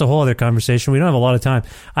anyway, that's a whole other conversation. We don't have a lot of time.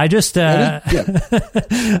 Give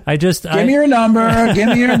me your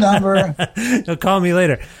number. You'll call me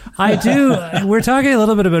later. We're talking a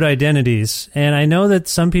little bit about identities, and I know that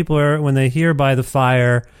some people are, when they hear By the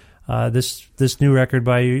Fire, this new record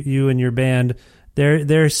by you and your band,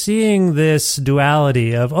 they're seeing this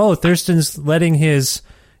duality of, Thurston's letting his,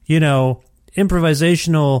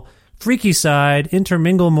 improvisational freaky side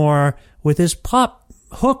intermingle more with his pop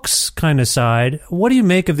hooks kind of side. What do you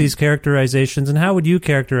make of these characterizations, and how would you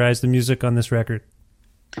characterize the music on this record?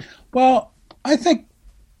 Well, I think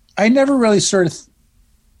I never really sort of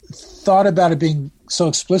thought about it being so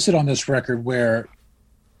explicit on this record, where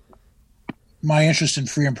my interest in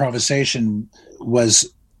free improvisation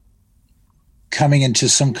was coming into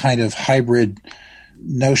some kind of hybrid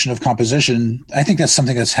notion of composition. I think that's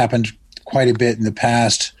something that's happened quite a bit in the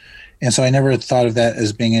past. And so I never thought of that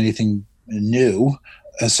as being anything new.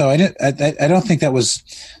 So I don't think that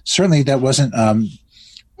wasn't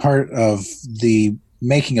part of the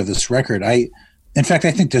making of this record. In fact,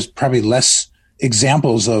 I think there's probably less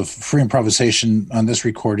examples of free improvisation on this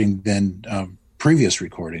recording than previous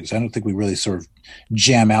recordings. I don't think we really sort of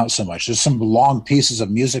jam out so much. There's some long pieces of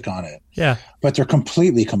music on it, but they're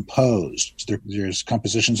completely composed. There's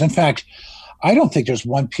compositions. In fact, I don't think there's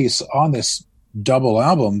one piece on this double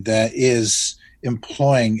album that is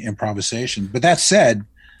employing improvisation. But that said,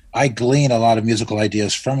 I glean a lot of musical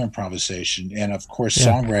ideas from improvisation. And of course,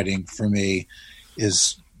 songwriting for me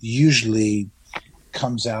is usually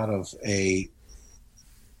comes out of a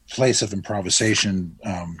place of improvisation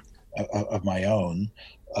of my own.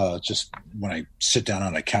 Just when I sit down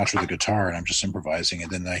on a couch with a guitar and I'm just improvising,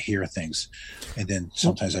 and then I hear things, and then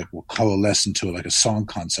sometimes I will coalesce into like a song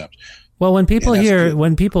concept. Well, when people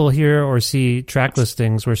hear or see track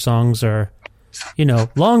listings where songs are,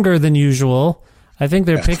 longer than usual, I think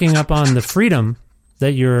they're picking up on the freedom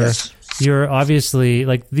that you're obviously,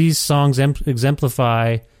 like, these songs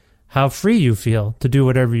exemplify how free you feel to do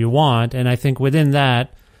whatever you want, and I think within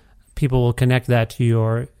that, people will connect that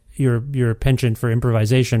to your penchant for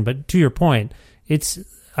improvisation. But to your point,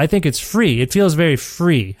 I think it's free. It feels very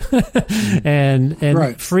free,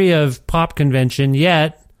 and free of pop convention.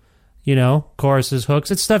 Yet, choruses,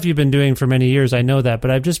 hooks. It's stuff you've been doing for many years. I know that, but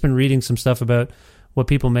I've just been reading some stuff about what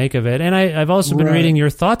people make of it, and I've also been reading your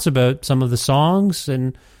thoughts about some of the songs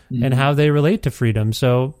and how they relate to freedom.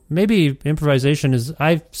 So maybe improvisation is.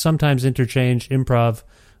 I sometimes interchange improv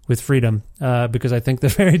with freedom because I think they're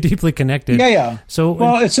very deeply connected. Yeah. So,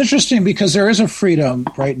 it's interesting because there is a freedom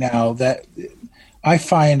right now that I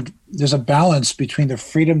find there's a balance between the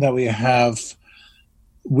freedom that we have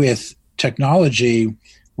with technology,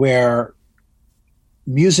 where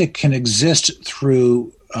music can exist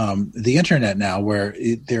through the internet now, where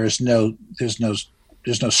there's no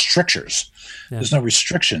strictures, there's no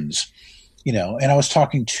restrictions. And I was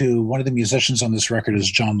talking to one of the musicians on this record is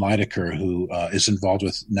John Lydecker, who is involved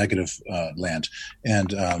with Negative Land,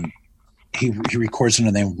 and he records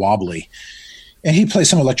under the name Wobbly, and he plays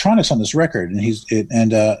some electronics on this record, and he's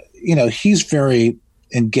very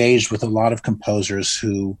engaged with a lot of composers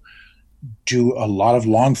who do a lot of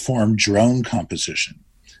long form drone composition,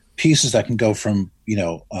 pieces that can go from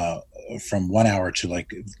 1 hour to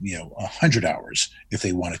 100 hours if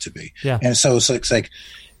they want it to be. And so it's like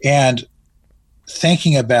and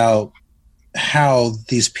thinking about how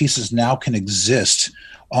these pieces now can exist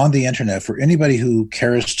on the internet for anybody who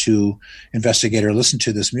cares to investigate or listen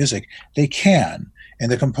to this music, they can.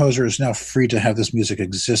 And the composer is now free to have this music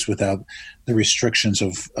exist without the restrictions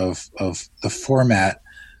of the format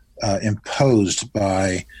imposed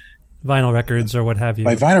by vinyl records or what have you.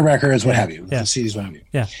 By vinyl records, what have you. The CDs, what have you.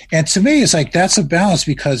 Yeah. And to me, it's like that's a balance,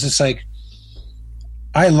 because it's like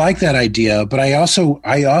I like that idea, but I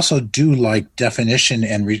also do like definition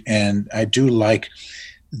and I do like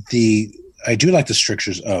the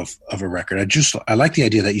strictures of a record. I like the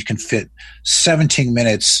idea that you can fit 17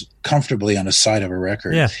 minutes comfortably on the side of a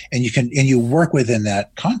record, and you work within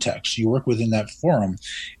that context, you work within that forum,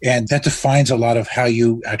 and that defines a lot of how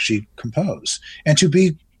you actually compose. And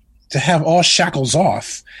to have all shackles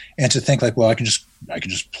off and to think like, well, I can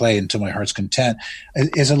just play until my heart's content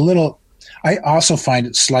is a little. I also find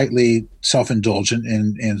it slightly self-indulgent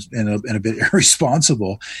and a bit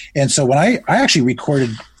irresponsible. And so when I actually recorded,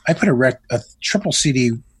 I put a triple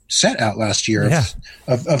CD set out last year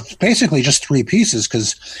of basically just 3 pieces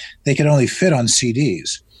because they could only fit on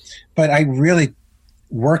CDs. But I really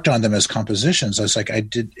worked on them as compositions. I was like,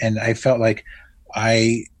 I felt like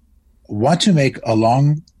I want to make a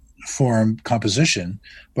long form composition,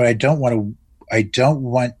 but I don't want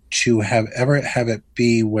to have it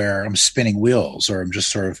be where I'm spinning wheels or I'm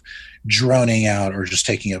just sort of droning out or just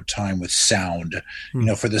taking up time with sound,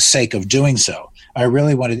 for the sake of doing so. I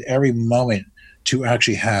really wanted every moment to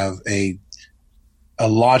actually have a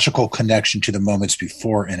logical connection to the moments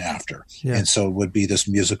before and after. Yeah. And so it would be this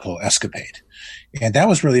musical escapade. And that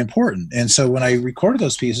was really important. And so when I recorded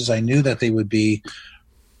those pieces, I knew that they would be,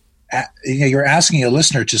 you're asking a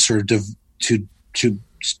listener to sort of to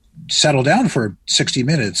settle down for 60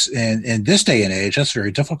 minutes. And in this day and age, that's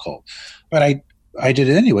very difficult. But I did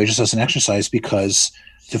it anyway, just as an exercise, because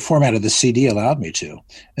the format of the CD allowed me to.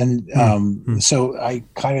 And so I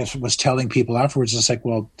kind of was telling people afterwards, it's like,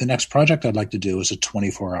 well, the next project I'd like to do is a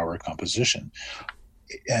 24-hour composition.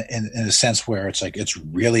 in a sense where it's like it's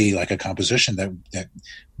really like a composition that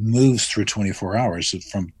moves through 24 hours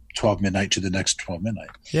from 12 midnight to the next 12 midnight.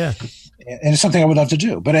 Yeah. And it's something I would love to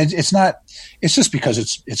do, but it's not, it's just because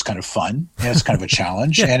it's kind of fun and it's kind of a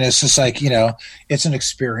challenge. Yeah. And it's just like, it's an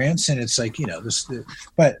experience, and it's like,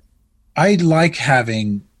 but I like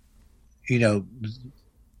having,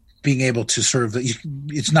 being able to sort of,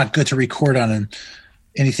 it's not good to record on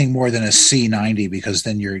anything more than a C90, because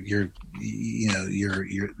then your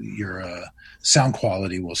sound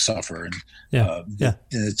quality will suffer, and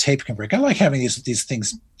the tape can break. I like having these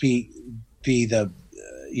things be the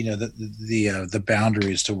the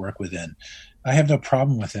boundaries to work within. I have no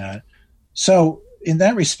problem with that. So in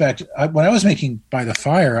that respect, when I was making By the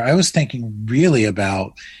Fire, I was thinking really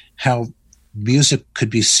about how music could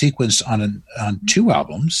be sequenced on 2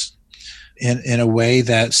 albums in a way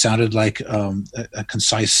that sounded like a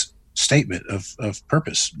concise statement of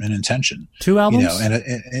purpose and intention. 2 albums?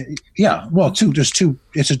 Well, 2. There's 2.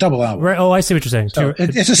 It's a double album. Right. Oh, I see what you're saying. So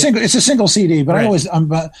it's a single CD, but right.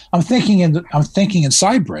 I'm thinking in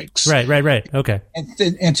side breaks. Right. Okay.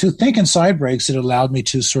 And to think in side breaks, it allowed me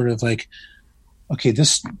to sort of like, okay,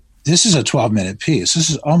 this is a 12-minute piece. This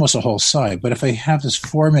is almost a whole side. But if I have this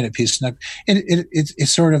 4-minute piece,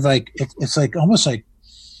 it's sort of like it's like almost like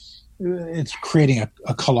it's creating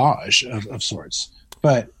a collage of sorts,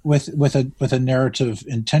 but with a narrative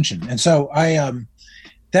intention. And so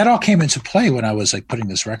that all came into play when I was like putting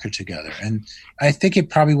this record together. And I think it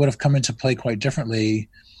probably would have come into play quite differently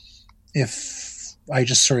if I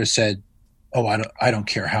just sort of said, oh, I don't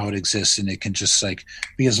care how it exists, and it can just like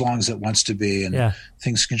be as long as it wants to be, and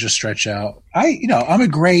things can just stretch out. I'm a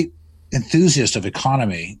great enthusiast of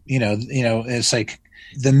economy. It's like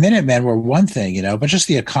the Minutemen were one thing, but just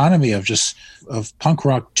the economy of punk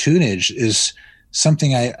rock tunage is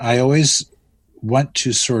something I always want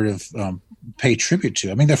to sort of pay tribute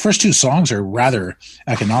to. I mean, the first 2 songs are rather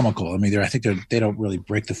economical. I mean, I think they don't really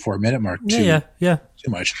break the 4-minute mark too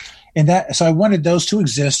much. And so I wanted those to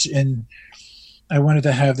exist, and I wanted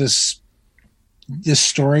to have this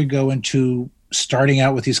story go into starting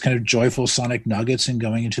out with these kind of joyful sonic nuggets and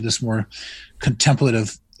going into this more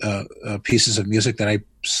contemplative pieces of music that I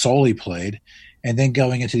solely played, and then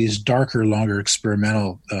going into these darker, longer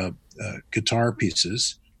experimental guitar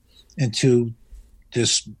pieces, into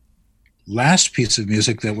this last piece of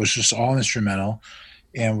music that was just all instrumental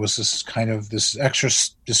and was this kind of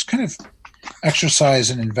exercise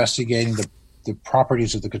in investigating the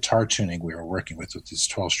properties of the guitar tuning we were working with this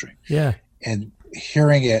 12-string. Yeah. And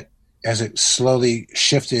hearing it as it slowly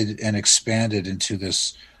shifted and expanded into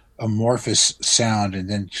this amorphous sound, and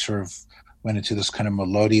then sort of went into this kind of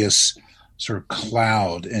melodious sort of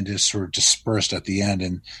cloud, and just sort of dispersed at the end,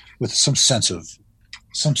 and with some sense of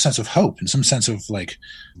hope and some sense of like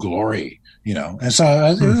glory, And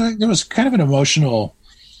so there was kind of an emotional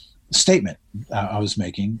statement I was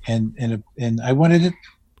making, and I wanted it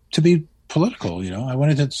to be political. I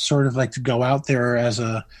wanted it sort of like to go out there as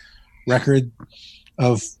a record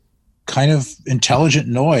of kind of intelligent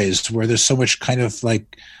noise, where there's so much kind of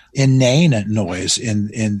like inane noise in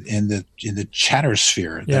the chatter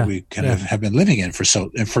sphere that we kind of have been living in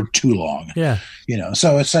for too long. Yeah.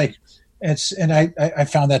 So it's like and I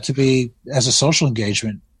found that to be, as a social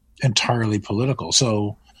engagement, entirely political.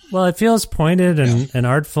 So well, it feels pointed and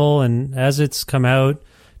artful, and as it's come out.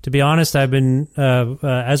 To be honest, I've been,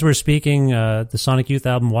 as we're speaking, the Sonic Youth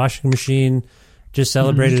album Washing Machine just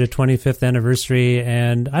celebrated a 25th anniversary,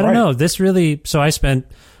 and I don't know, this really, so I spent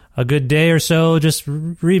a good day or so just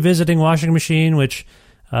revisiting Washing Machine, which,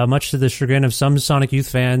 much to the chagrin of some Sonic Youth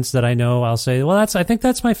fans that I know, I'll say, well, I think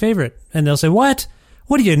that's my favorite. And they'll say, what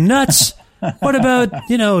are you, nuts? What about,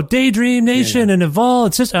 Daydream Nation and Evolve?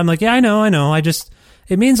 It's just, I'm like, yeah, I know.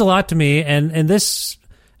 It means a lot to me, and this...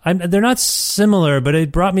 they're not similar, but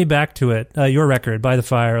it brought me back to it. Your record, By the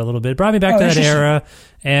Fire, a little bit. It brought me back to that era.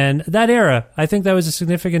 And that era, I think that was a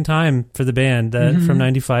significant time for the band from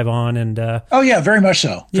 95 on. And very much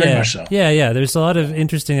so. Very much so. Yeah. There's a lot of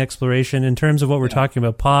interesting exploration in terms of what we're talking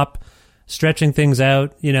about. Pop, stretching things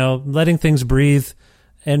out, letting things breathe,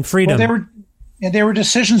 and freedom. Well, there were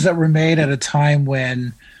decisions that were made at a time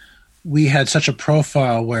when we had such a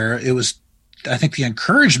profile where it was, I think the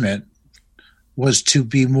encouragement was to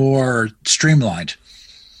be more streamlined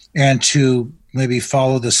and to maybe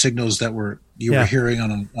follow the signals that you were hearing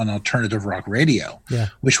on alternative rock radio,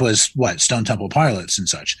 which was Stone Temple Pilots and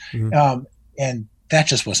such. Mm-hmm. And that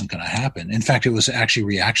just wasn't going to happen. In fact, it was actually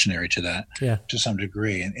reactionary to that to some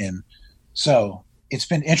degree. And so it's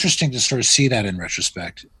been interesting to sort of see that in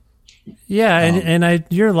retrospect. Yeah. And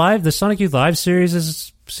the Sonic Youth Live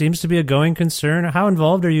series seems to be a going concern. How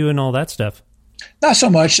involved are you in all that stuff? Not so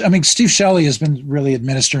much. I mean, Steve Shelley has been really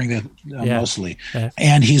administering it mostly,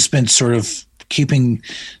 and he's been sort of keeping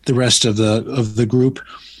the rest of the group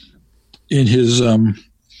in his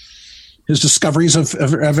discoveries of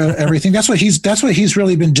everything. That's what he's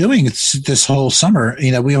really been doing this whole summer.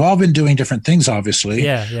 You know, we've all been doing different things, obviously.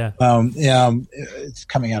 Yeah. It's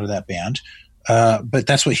coming out of that band, but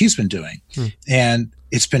that's what he's been doing, and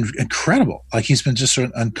it's been incredible. Like, he's been just sort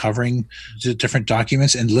of uncovering the different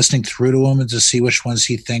documents and listening through to them and to see which ones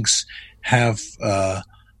he thinks have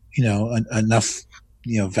enough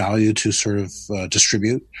value to sort of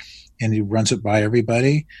distribute, and he runs it by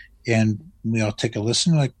everybody, and we all take a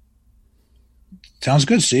listen. Like, sounds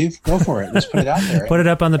good, Steve. Go for it. Let's put it out there. Put it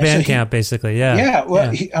up on the Bandcamp, basically. Yeah. Yeah.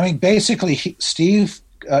 Well, basically, Steve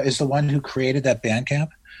is the one who created that Bandcamp.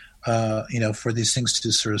 For these things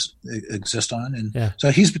to sort of exist on, and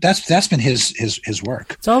so that's been his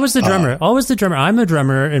work. It's always the drummer. Always the drummer. I'm a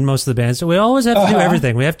drummer in most of the bands, so we always have to do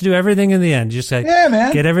everything. We have to do everything in the end. Just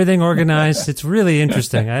get everything organized. It's really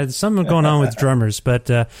interesting. There's something going on with drummers,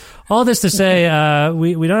 but all this to say,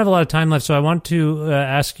 we don't have a lot of time left, so I want to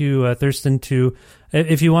ask you, Thurston,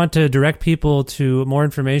 if you want to direct people to more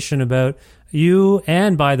information about you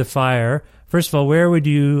and By the Fire. First of all, where would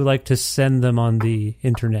you like to send them on the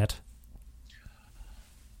internet?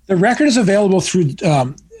 The record is available through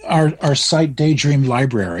our site, Daydream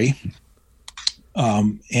Library.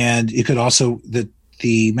 And you could also,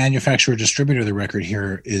 the manufacturer distributor of the record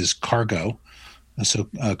here is Cargo. So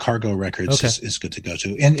Cargo Records is good to go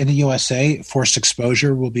to. In the USA, Forced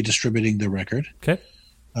Exposure will be distributing the record. Okay.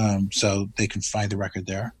 So they can find the record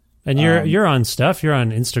there. And you're on stuff. You're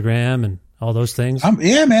on Instagram and all those things.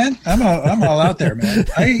 Man. I'm all out there, man.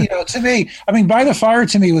 To me, By the Fire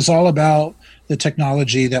to me was all about the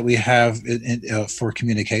technology that we have for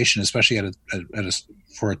communication, especially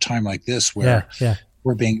for a time like this where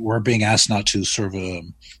we're being asked not to sort of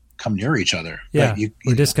come near each other. Yeah,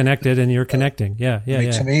 we're disconnected and you're connecting. Yeah.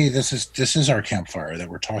 To me, this is our campfire that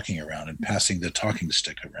we're talking around and passing the talking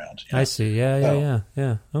stick around. I see. Yeah.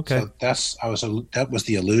 Okay. So that was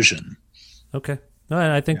the illusion. Okay. No,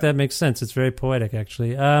 I think that makes sense. It's very poetic,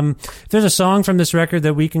 actually. If there's a song from this record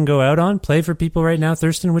that we can go out on, play for people right now,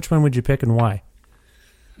 Thurston, which one would you pick and why?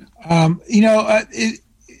 I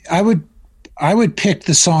would pick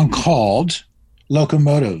the song called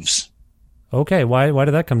Locomotives. Okay, why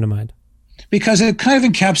did that come to mind? Because it kind of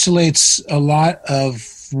encapsulates a lot of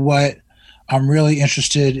what I'm really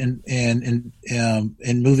interested in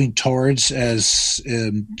moving towards as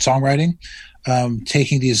songwriting.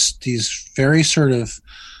 Taking these very sort of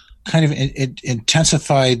kind of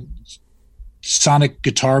intensified sonic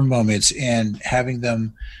guitar moments and having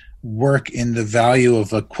them work in the value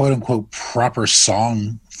of a quote unquote proper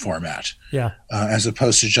song format, as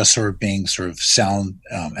opposed to just sort of being sort of sound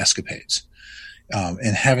escapades,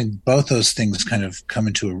 and having both those things kind of come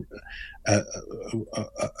into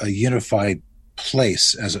a unified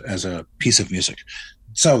place as a piece of music.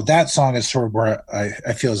 So that song is sort of where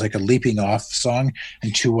I feel is like a leaping off song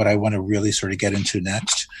into what I want to really sort of get into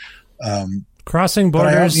next. Crossing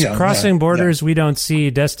borders, we don't see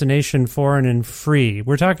destination foreign and free.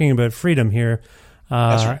 We're talking about freedom here.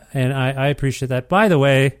 That's right. And I appreciate that. By the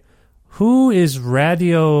way, who is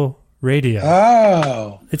Radio?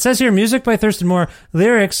 Oh. It says here, music by Thurston Moore,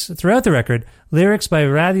 lyrics throughout the record, lyrics by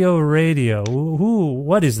Radio.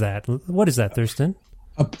 What is that? What is that, Thurston?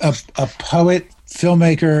 A poet,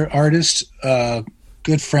 filmmaker, artist,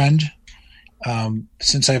 good friend.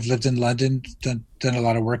 Since I've lived in London, done a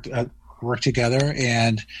lot of work together,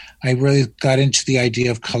 and I really got into the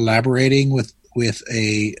idea of collaborating with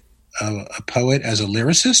a poet as a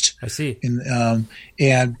lyricist. I see. And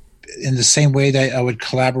in the same way that I would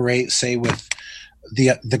collaborate, say, with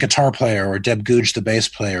the guitar player or Deb Googe, the bass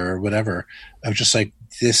player, or whatever. I was just like,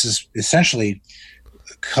 this is essentially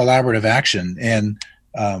collaborative action, and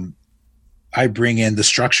I bring in the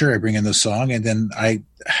structure, I bring in the song, and then I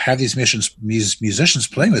have these musicians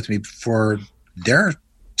playing with me for their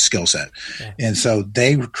skill set. Yeah. And so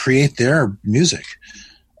they create their music.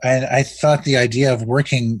 And I thought the idea of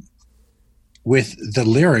working with the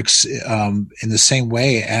lyrics in the same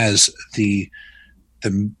way as the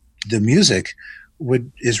music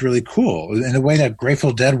is really cool, in the way that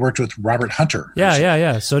Grateful Dead worked with Robert Hunter.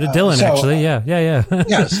 Yeah. So did Dylan, actually. Yeah.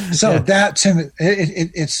 Yes. So that to me,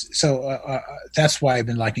 that's why I've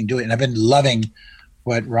been liking doing it, and I've been loving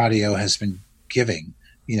what Radio has been giving.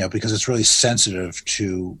 Because it's really sensitive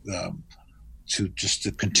to just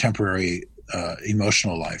the contemporary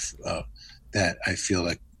emotional life that I feel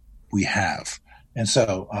like we have, and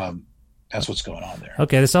so That's what's going on there.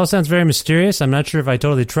 Okay, this all sounds very mysterious. I'm not sure if I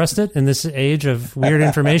totally trust it in this age of weird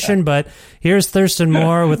information, but here's Thurston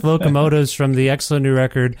Moore with Locomotives from the excellent new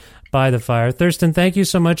record, By the Fire. Thurston, thank you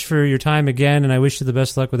so much for your time again, and I wish you the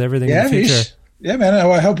best luck with everything in the future. Yeah, man.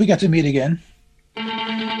 I hope we get to meet again.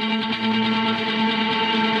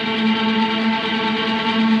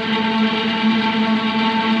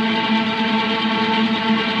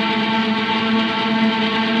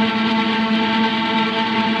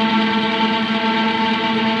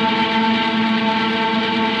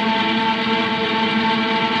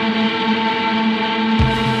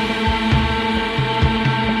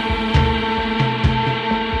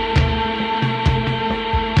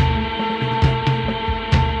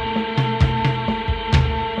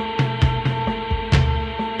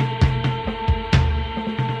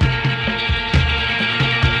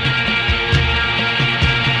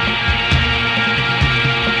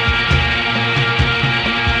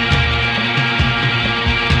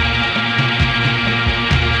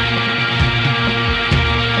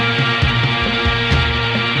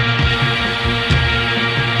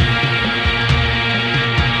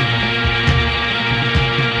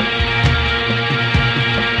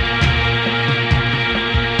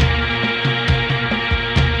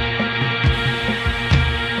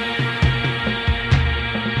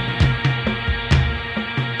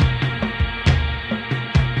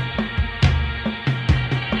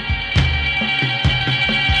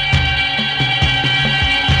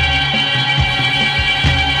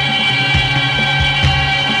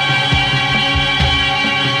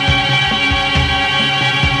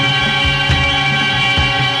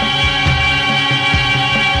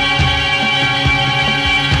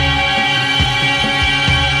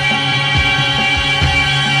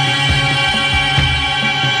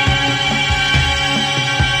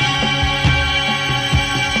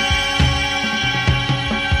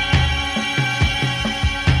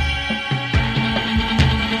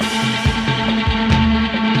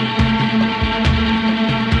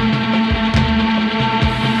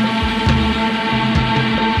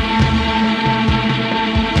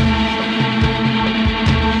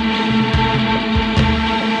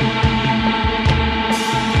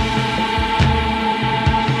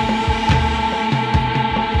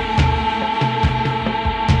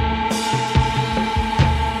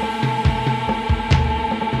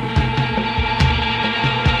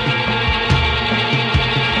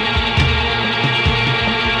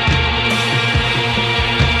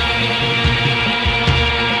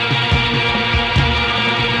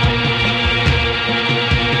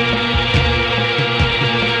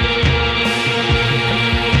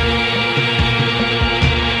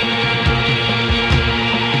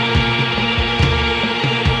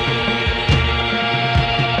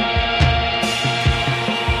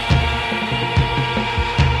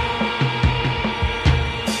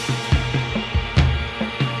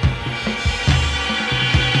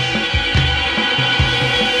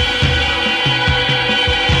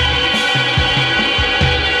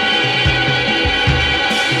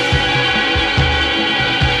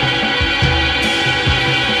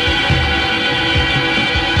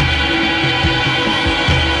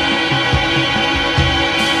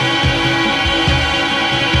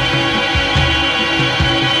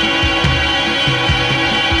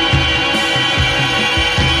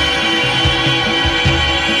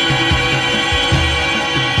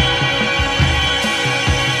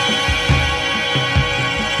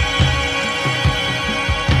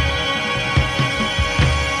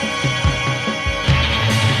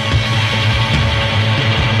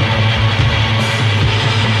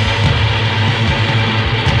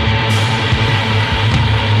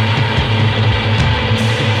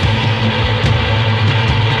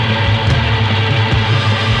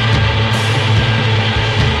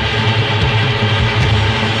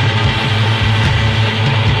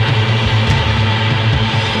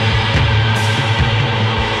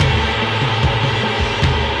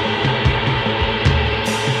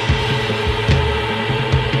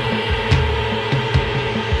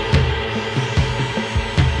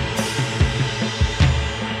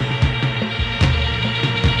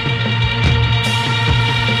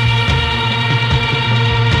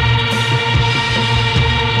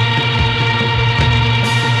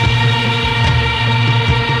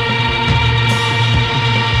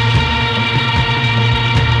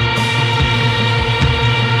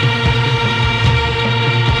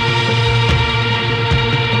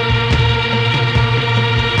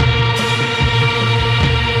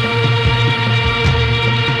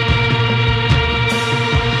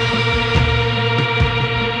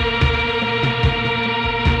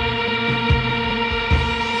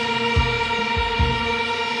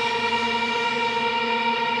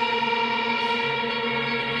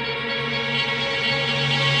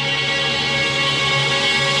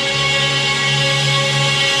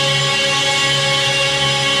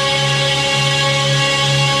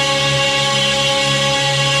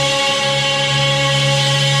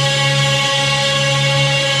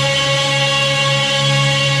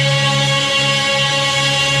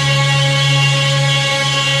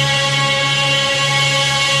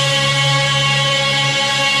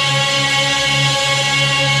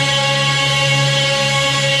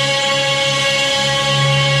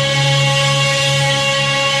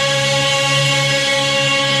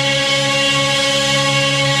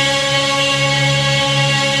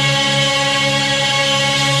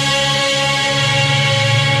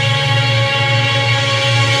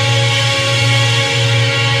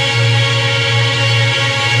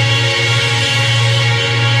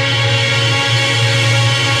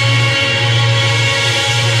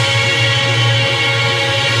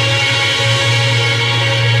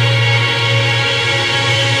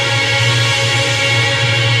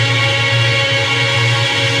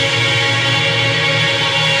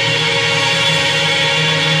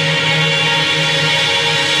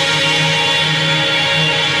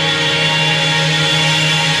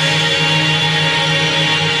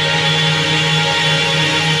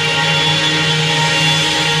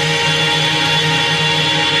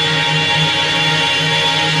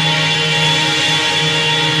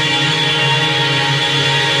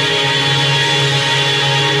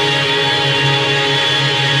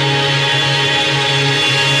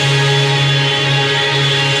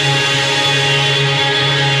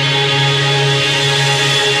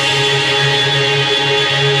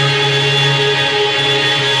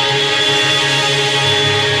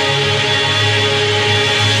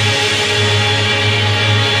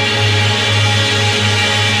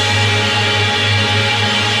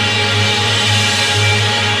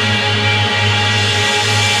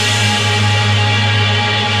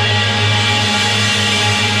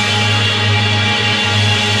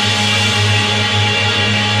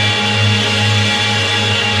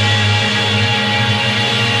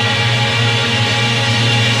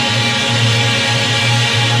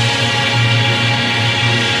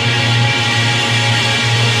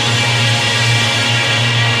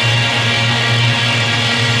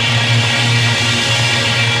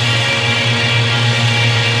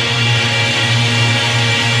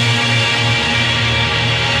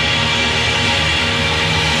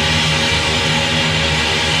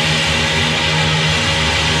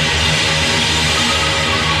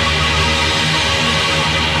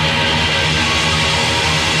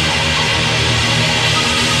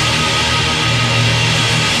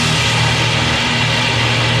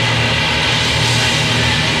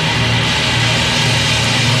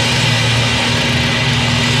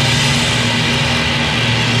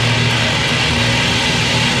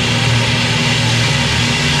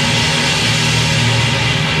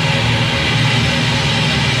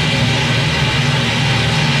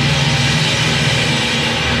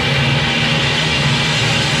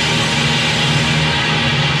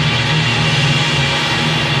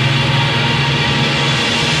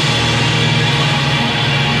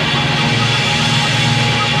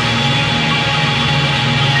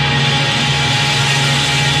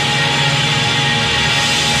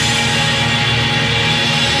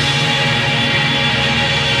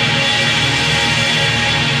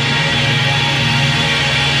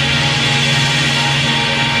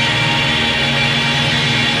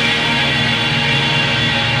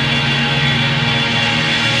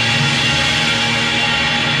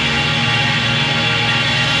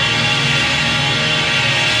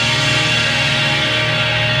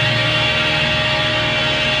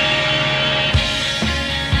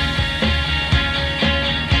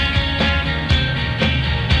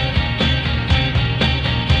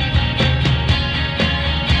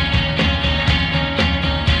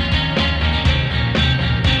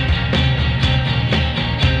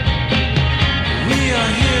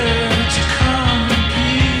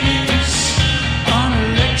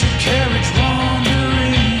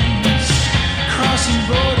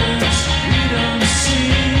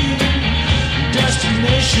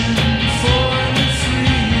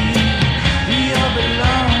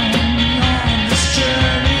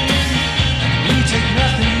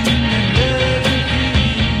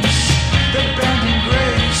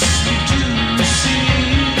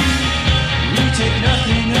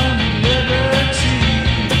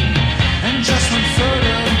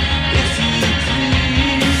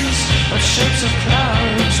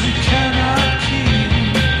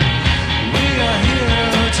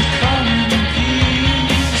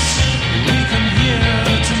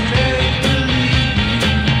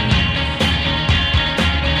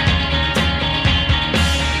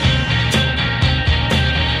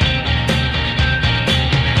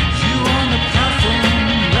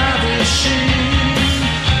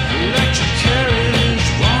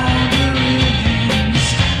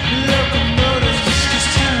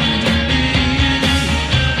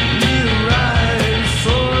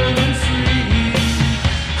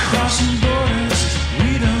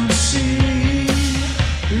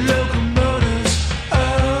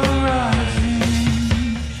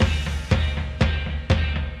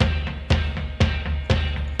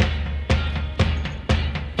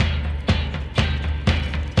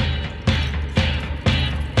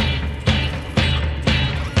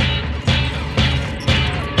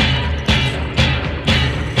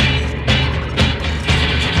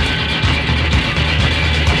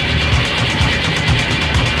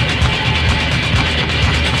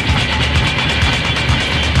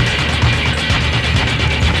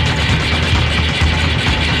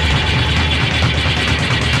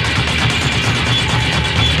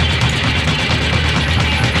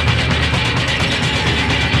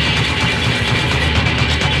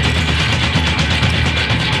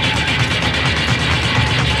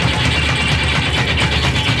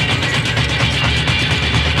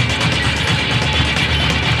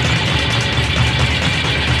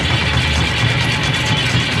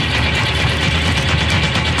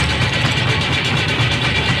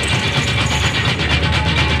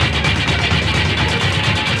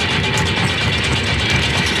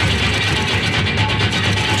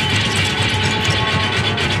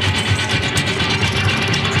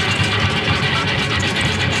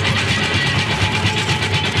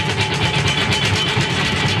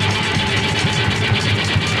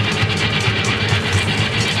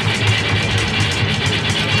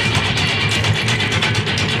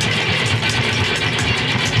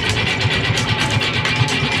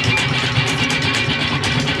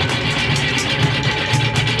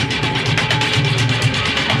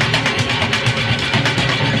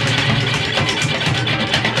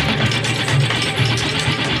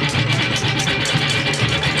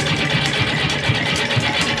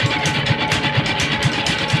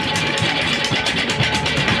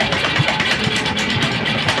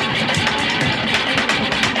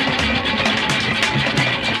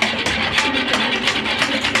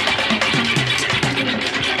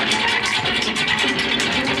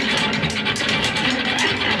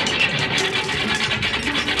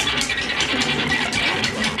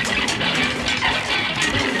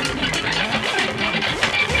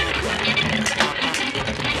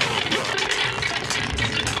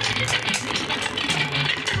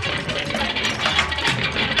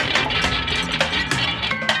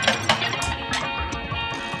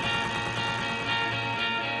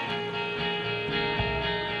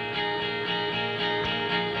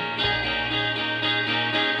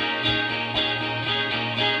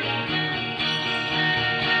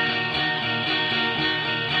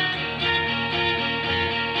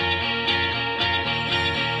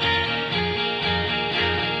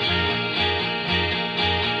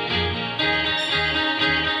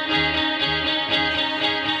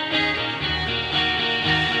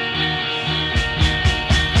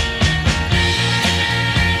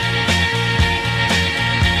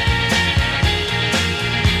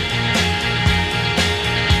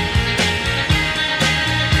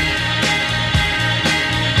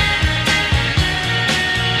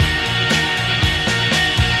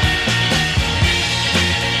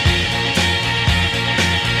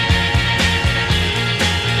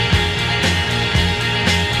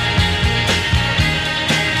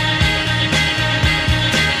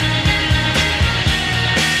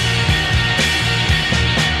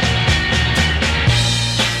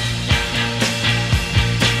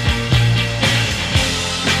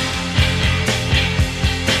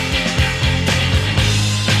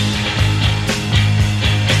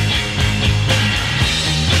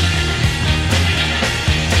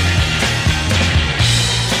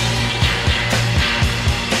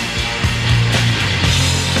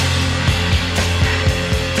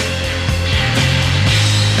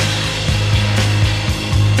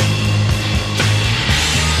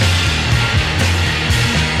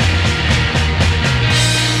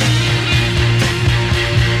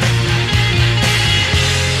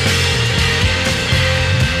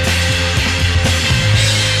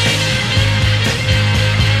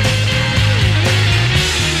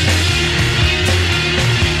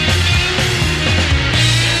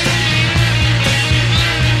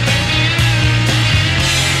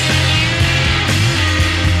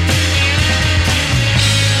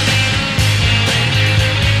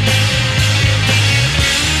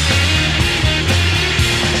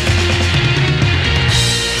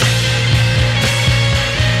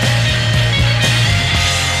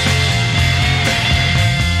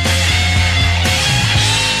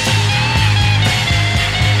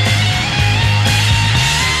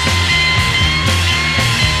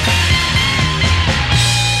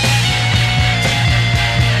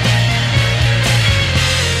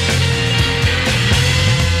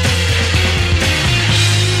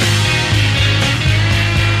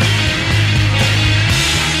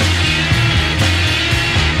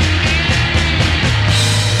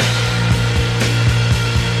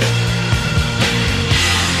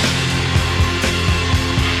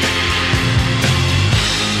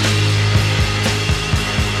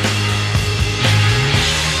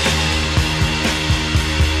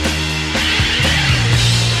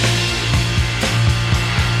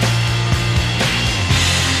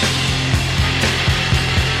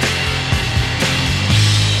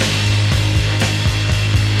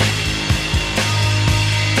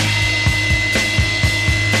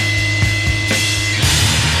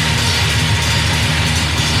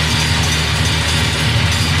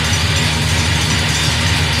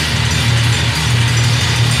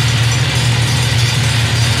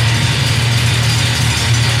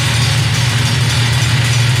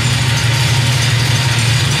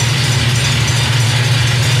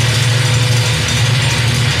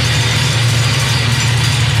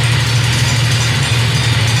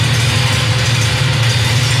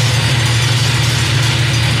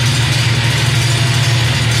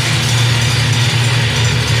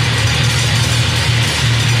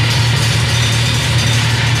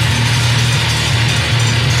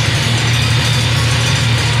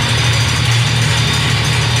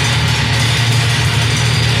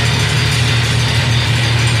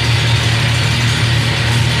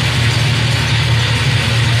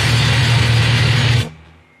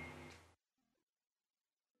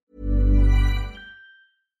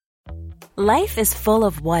 Life is full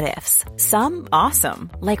of what-ifs. Some awesome,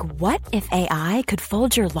 like what if AI could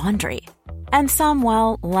fold your laundry? And some,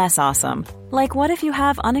 well, less awesome, like what if you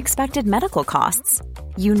have unexpected medical costs?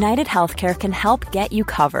 United Healthcare can help get you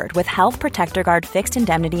covered with Health Protector Guard fixed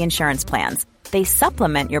indemnity insurance plans. They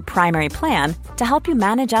supplement your primary plan to help you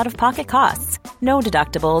manage out-of-pocket costs. No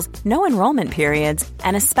deductibles, no enrollment periods,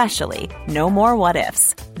 and especially no more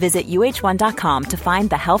what-ifs. Visit uh1.com to find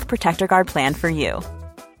the Health Protector Guard plan for you.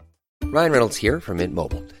 Ryan Reynolds here from Mint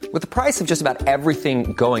Mobile. With the price of just about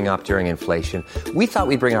everything going up during inflation, we thought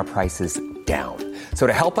we'd bring our prices down. So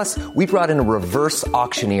to help us, we brought in a reverse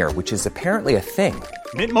auctioneer, which is apparently a thing.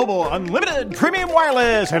 Mint Mobile Unlimited Premium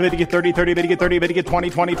Wireless. How to get 30, 30, bit to get 30, bit to get 20,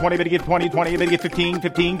 20, 20, bit to get 20, 20, bit to get 15,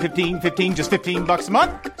 15, 15, 15, just $15 a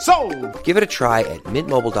month? Sold! Give it a try at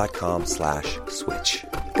mintmobile.com/switch.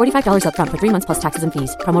 $45 up front for 3 months plus taxes and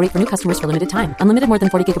fees. Promo rate for new customers for limited time. Unlimited more than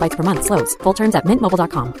 40 gigabytes per month. Slows full terms at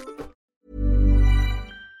mintmobile.com.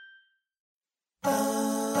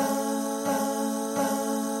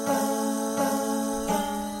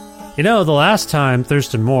 You know, the last time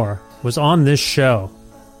Thurston Moore was on this show,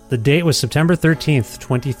 the date was September 13th,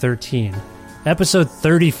 2013, episode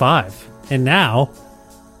 35. And now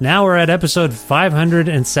we're at episode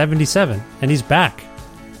 577, and he's back.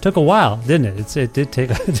 Took a while, didn't it? It did take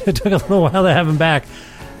it took a little while to have him back,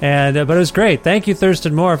 and but it was great. Thank you,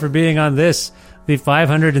 Thurston Moore, for being on this, the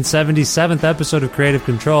 577th episode of Creative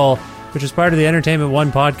Control, which is part of the Entertainment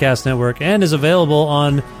One podcast network and is available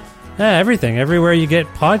on everything, everywhere you get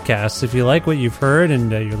podcasts. If you like what you've heard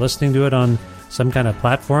and you're listening to it on some kind of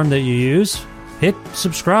platform that you use, hit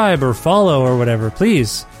subscribe or follow or whatever.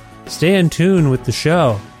 Please stay in tune with the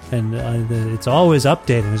show. And it's always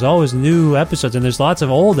updating. There's always new episodes, and there's lots of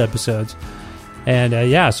old episodes. And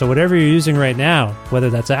so whatever you're using right now, whether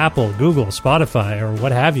that's Apple, Google, Spotify, or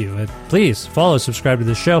what have you, please follow, subscribe to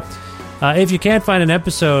the show. If you can't find an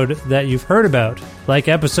episode that you've heard about, like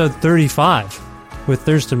episode 35 with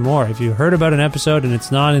Thurston Moore, if you heard about an episode and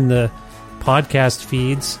it's not in the podcast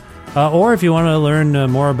feeds, or if you want to learn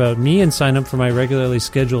more about me and sign up for my regularly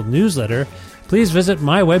scheduled newsletter, please visit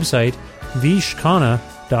my website,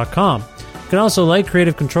 vishkhanna.com. You can also like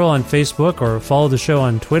Creative Control on Facebook or follow the show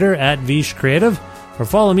on Twitter at vishcreative, or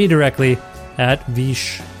follow me directly at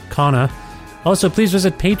vishkhanna. Also, please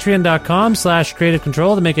visit patreon.com/Creative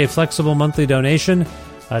Control to make a flexible monthly donation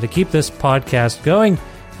to keep this podcast going.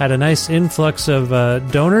 Had a nice influx of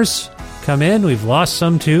donors come in. We've lost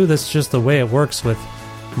some too. That's just the way it works with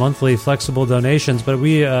monthly flexible donations. But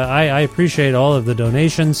I appreciate all of the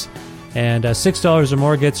donations. And $6 or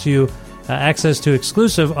more gets you access to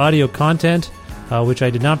exclusive audio content, which I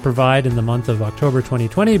did not provide in the month of October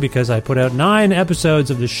 2020 because I put out 9 episodes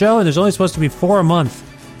of the show, and there's only supposed to be 4 a month.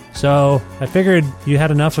 So I figured you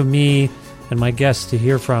had enough of me and my guests to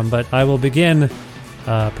hear from. But I will begin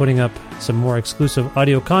putting up some more exclusive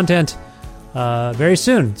audio content very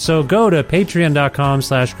soon. So go to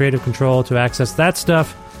patreon.com/Creative Control to access that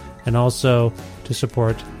stuff and also to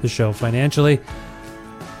support the show financially.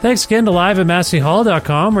 Thanks again to live at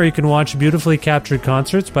MasseyHall.com, where you can watch beautifully captured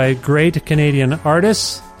concerts by great Canadian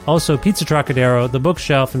artists. Also Pizza Trocadero, The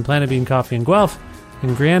Bookshelf, and Planet Bean Coffee in Guelph,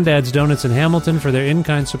 and Granddad's Donuts in Hamilton for their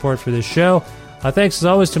in-kind support for this show. Thanks as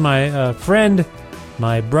always to my friend,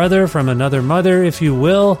 my brother from another mother, if you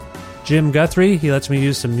will, Jim Guthrie. He lets me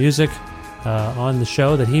use some music on the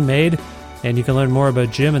show that he made, and you can learn more about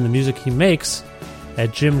Jim and the music he makes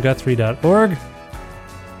at jimguthrie.org.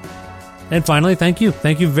 And finally, thank you.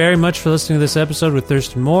 Thank you very much for listening to this episode with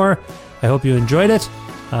Thurston Moore. I hope you enjoyed it.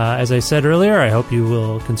 As I said earlier, I hope you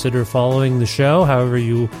will consider following the show however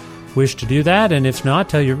you wish to do that. And if not,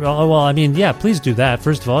 please do that,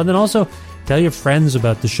 first of all. And then also tell your friends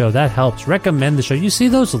about the show. That helps. Recommend the show. You see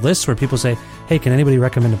those lists where people say, hey, can anybody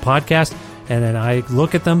recommend a podcast? And then I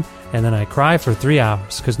look at them, and then I cry for 3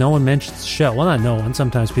 hours because no one mentions the show. Well, not no one.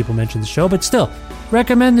 Sometimes people mention the show, but still,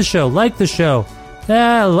 recommend the show. Like the show.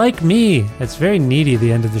 Like me. It's very needy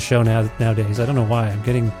the end of the show nowadays. I don't know why.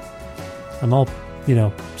 I'm all,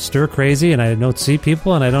 stir crazy, and I don't see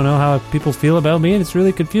people, and I don't know how people feel about me, and it's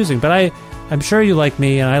really confusing. But I'm sure you like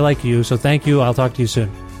me, and I like you, so thank you. I'll talk to you soon.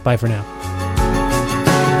 Bye for now.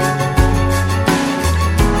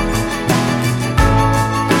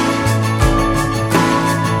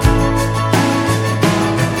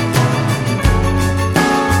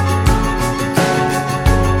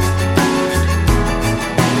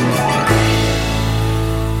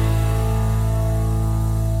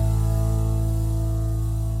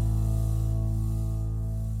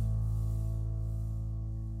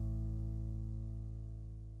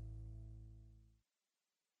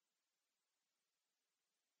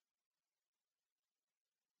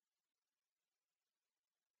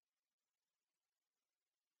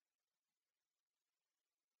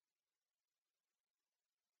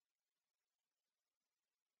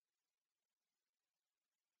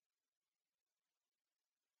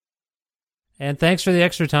 And thanks for the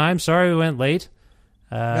extra time. Sorry we went late.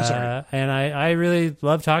 That's all right. And I really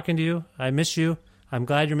love talking to you. I miss you. I'm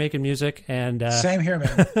glad you're making music. And same here,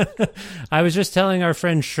 man. I was just telling our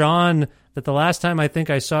friend Sean that the last time I think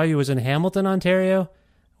I saw you was in Hamilton, Ontario,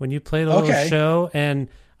 when you played a little show. And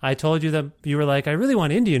I told you that you were like, I really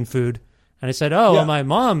want Indian food. And I said, well, my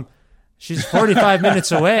mom, she's 45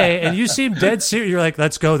 minutes away. And you seemed dead serious. You're like,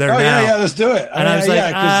 let's go there now. Yeah, let's do it. And I was like,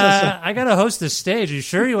 I got to host this stage. Are you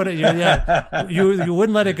sure you want to? Yeah, you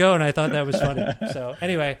wouldn't let it go. And I thought that was funny. So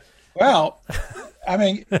anyway. Well, I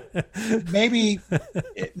mean, maybe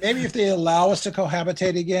if they allow us to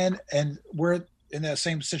cohabitate again and we're in that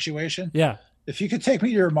same situation. Yeah. If you could take me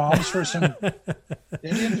to your mom's for some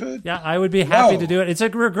Indian food. Yeah, I would be happy to do it. It's a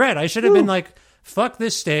regret. I should have been like, fuck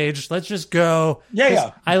this stage. Let's just go.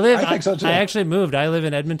 Yeah. I think so too. I actually moved. I live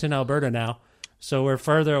in Edmonton, Alberta now. So we're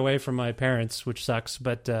further away from my parents, which sucks,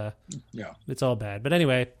 but it's all bad. But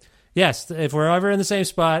anyway, yes, if we're ever in the same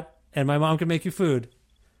spot and my mom can make you food,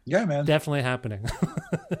 yeah, man, definitely happening.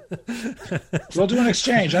 We'll do an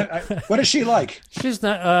exchange. What is she like? She's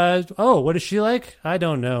not. What is she like? I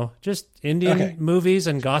don't know. Just Indian movies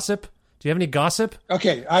and gossip. Do you have any gossip?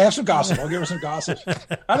 Okay, I have some gossip. I'll give her some gossip. I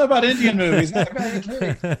don't know about Indian movies.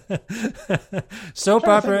 Soap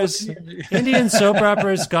operas, Indian soap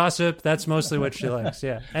operas, gossip. That's mostly what she likes.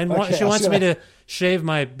 Yeah, and she wants me to shave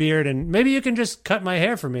my beard, and maybe you can just cut my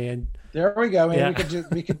hair for me. And there we go. Maybe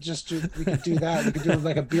we could do that. We could do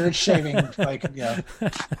like a beard shaving,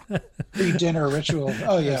 pre-dinner ritual.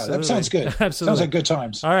 Oh yeah, absolutely. That sounds good. Absolutely, sounds like good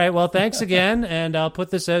times. All right. Well, thanks again, and I'll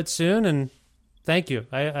put this out soon. And thank you.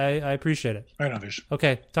 I appreciate it. Right on, Vish.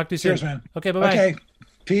 Okay. Talk to you soon. Cheers, man. Okay. Bye-bye. Okay.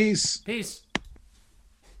 Peace. Peace.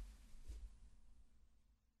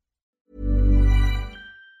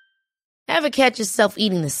 Ever catch yourself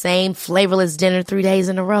eating the same flavorless dinner 3 days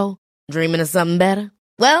in a row? Dreaming of something better?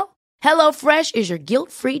 Well, HelloFresh is your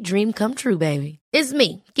guilt-free dream come true, baby. It's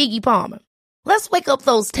me, Keke Palmer. Let's wake up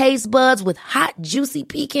those taste buds with hot, juicy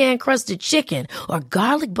pecan-crusted chicken or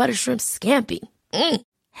garlic butter shrimp scampi.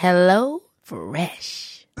 Hello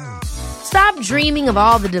Fresh. Stop dreaming of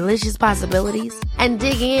all the delicious possibilities and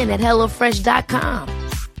dig in at HelloFresh.com.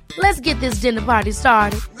 Let's get this dinner party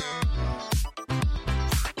started.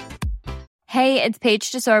 Hey, it's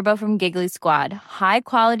Paige DeSorbo from Giggly Squad. High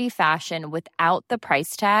quality fashion without the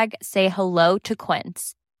price tag. Say hello to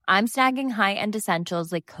Quince. I'm snagging high-end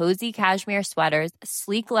essentials like cozy cashmere sweaters,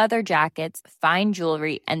 sleek leather jackets, fine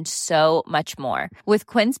jewelry, and so much more. With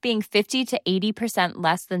Quince being 50 to 80%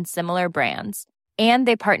 less than similar brands. And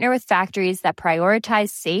they partner with factories that prioritize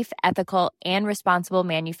safe, ethical, and responsible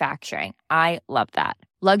manufacturing. I love that.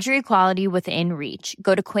 Luxury quality within reach.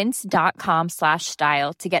 Go to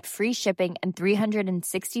quince.com/style to get free shipping and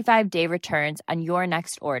 365-day returns on your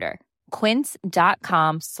next order.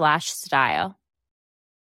 Quince.com/style.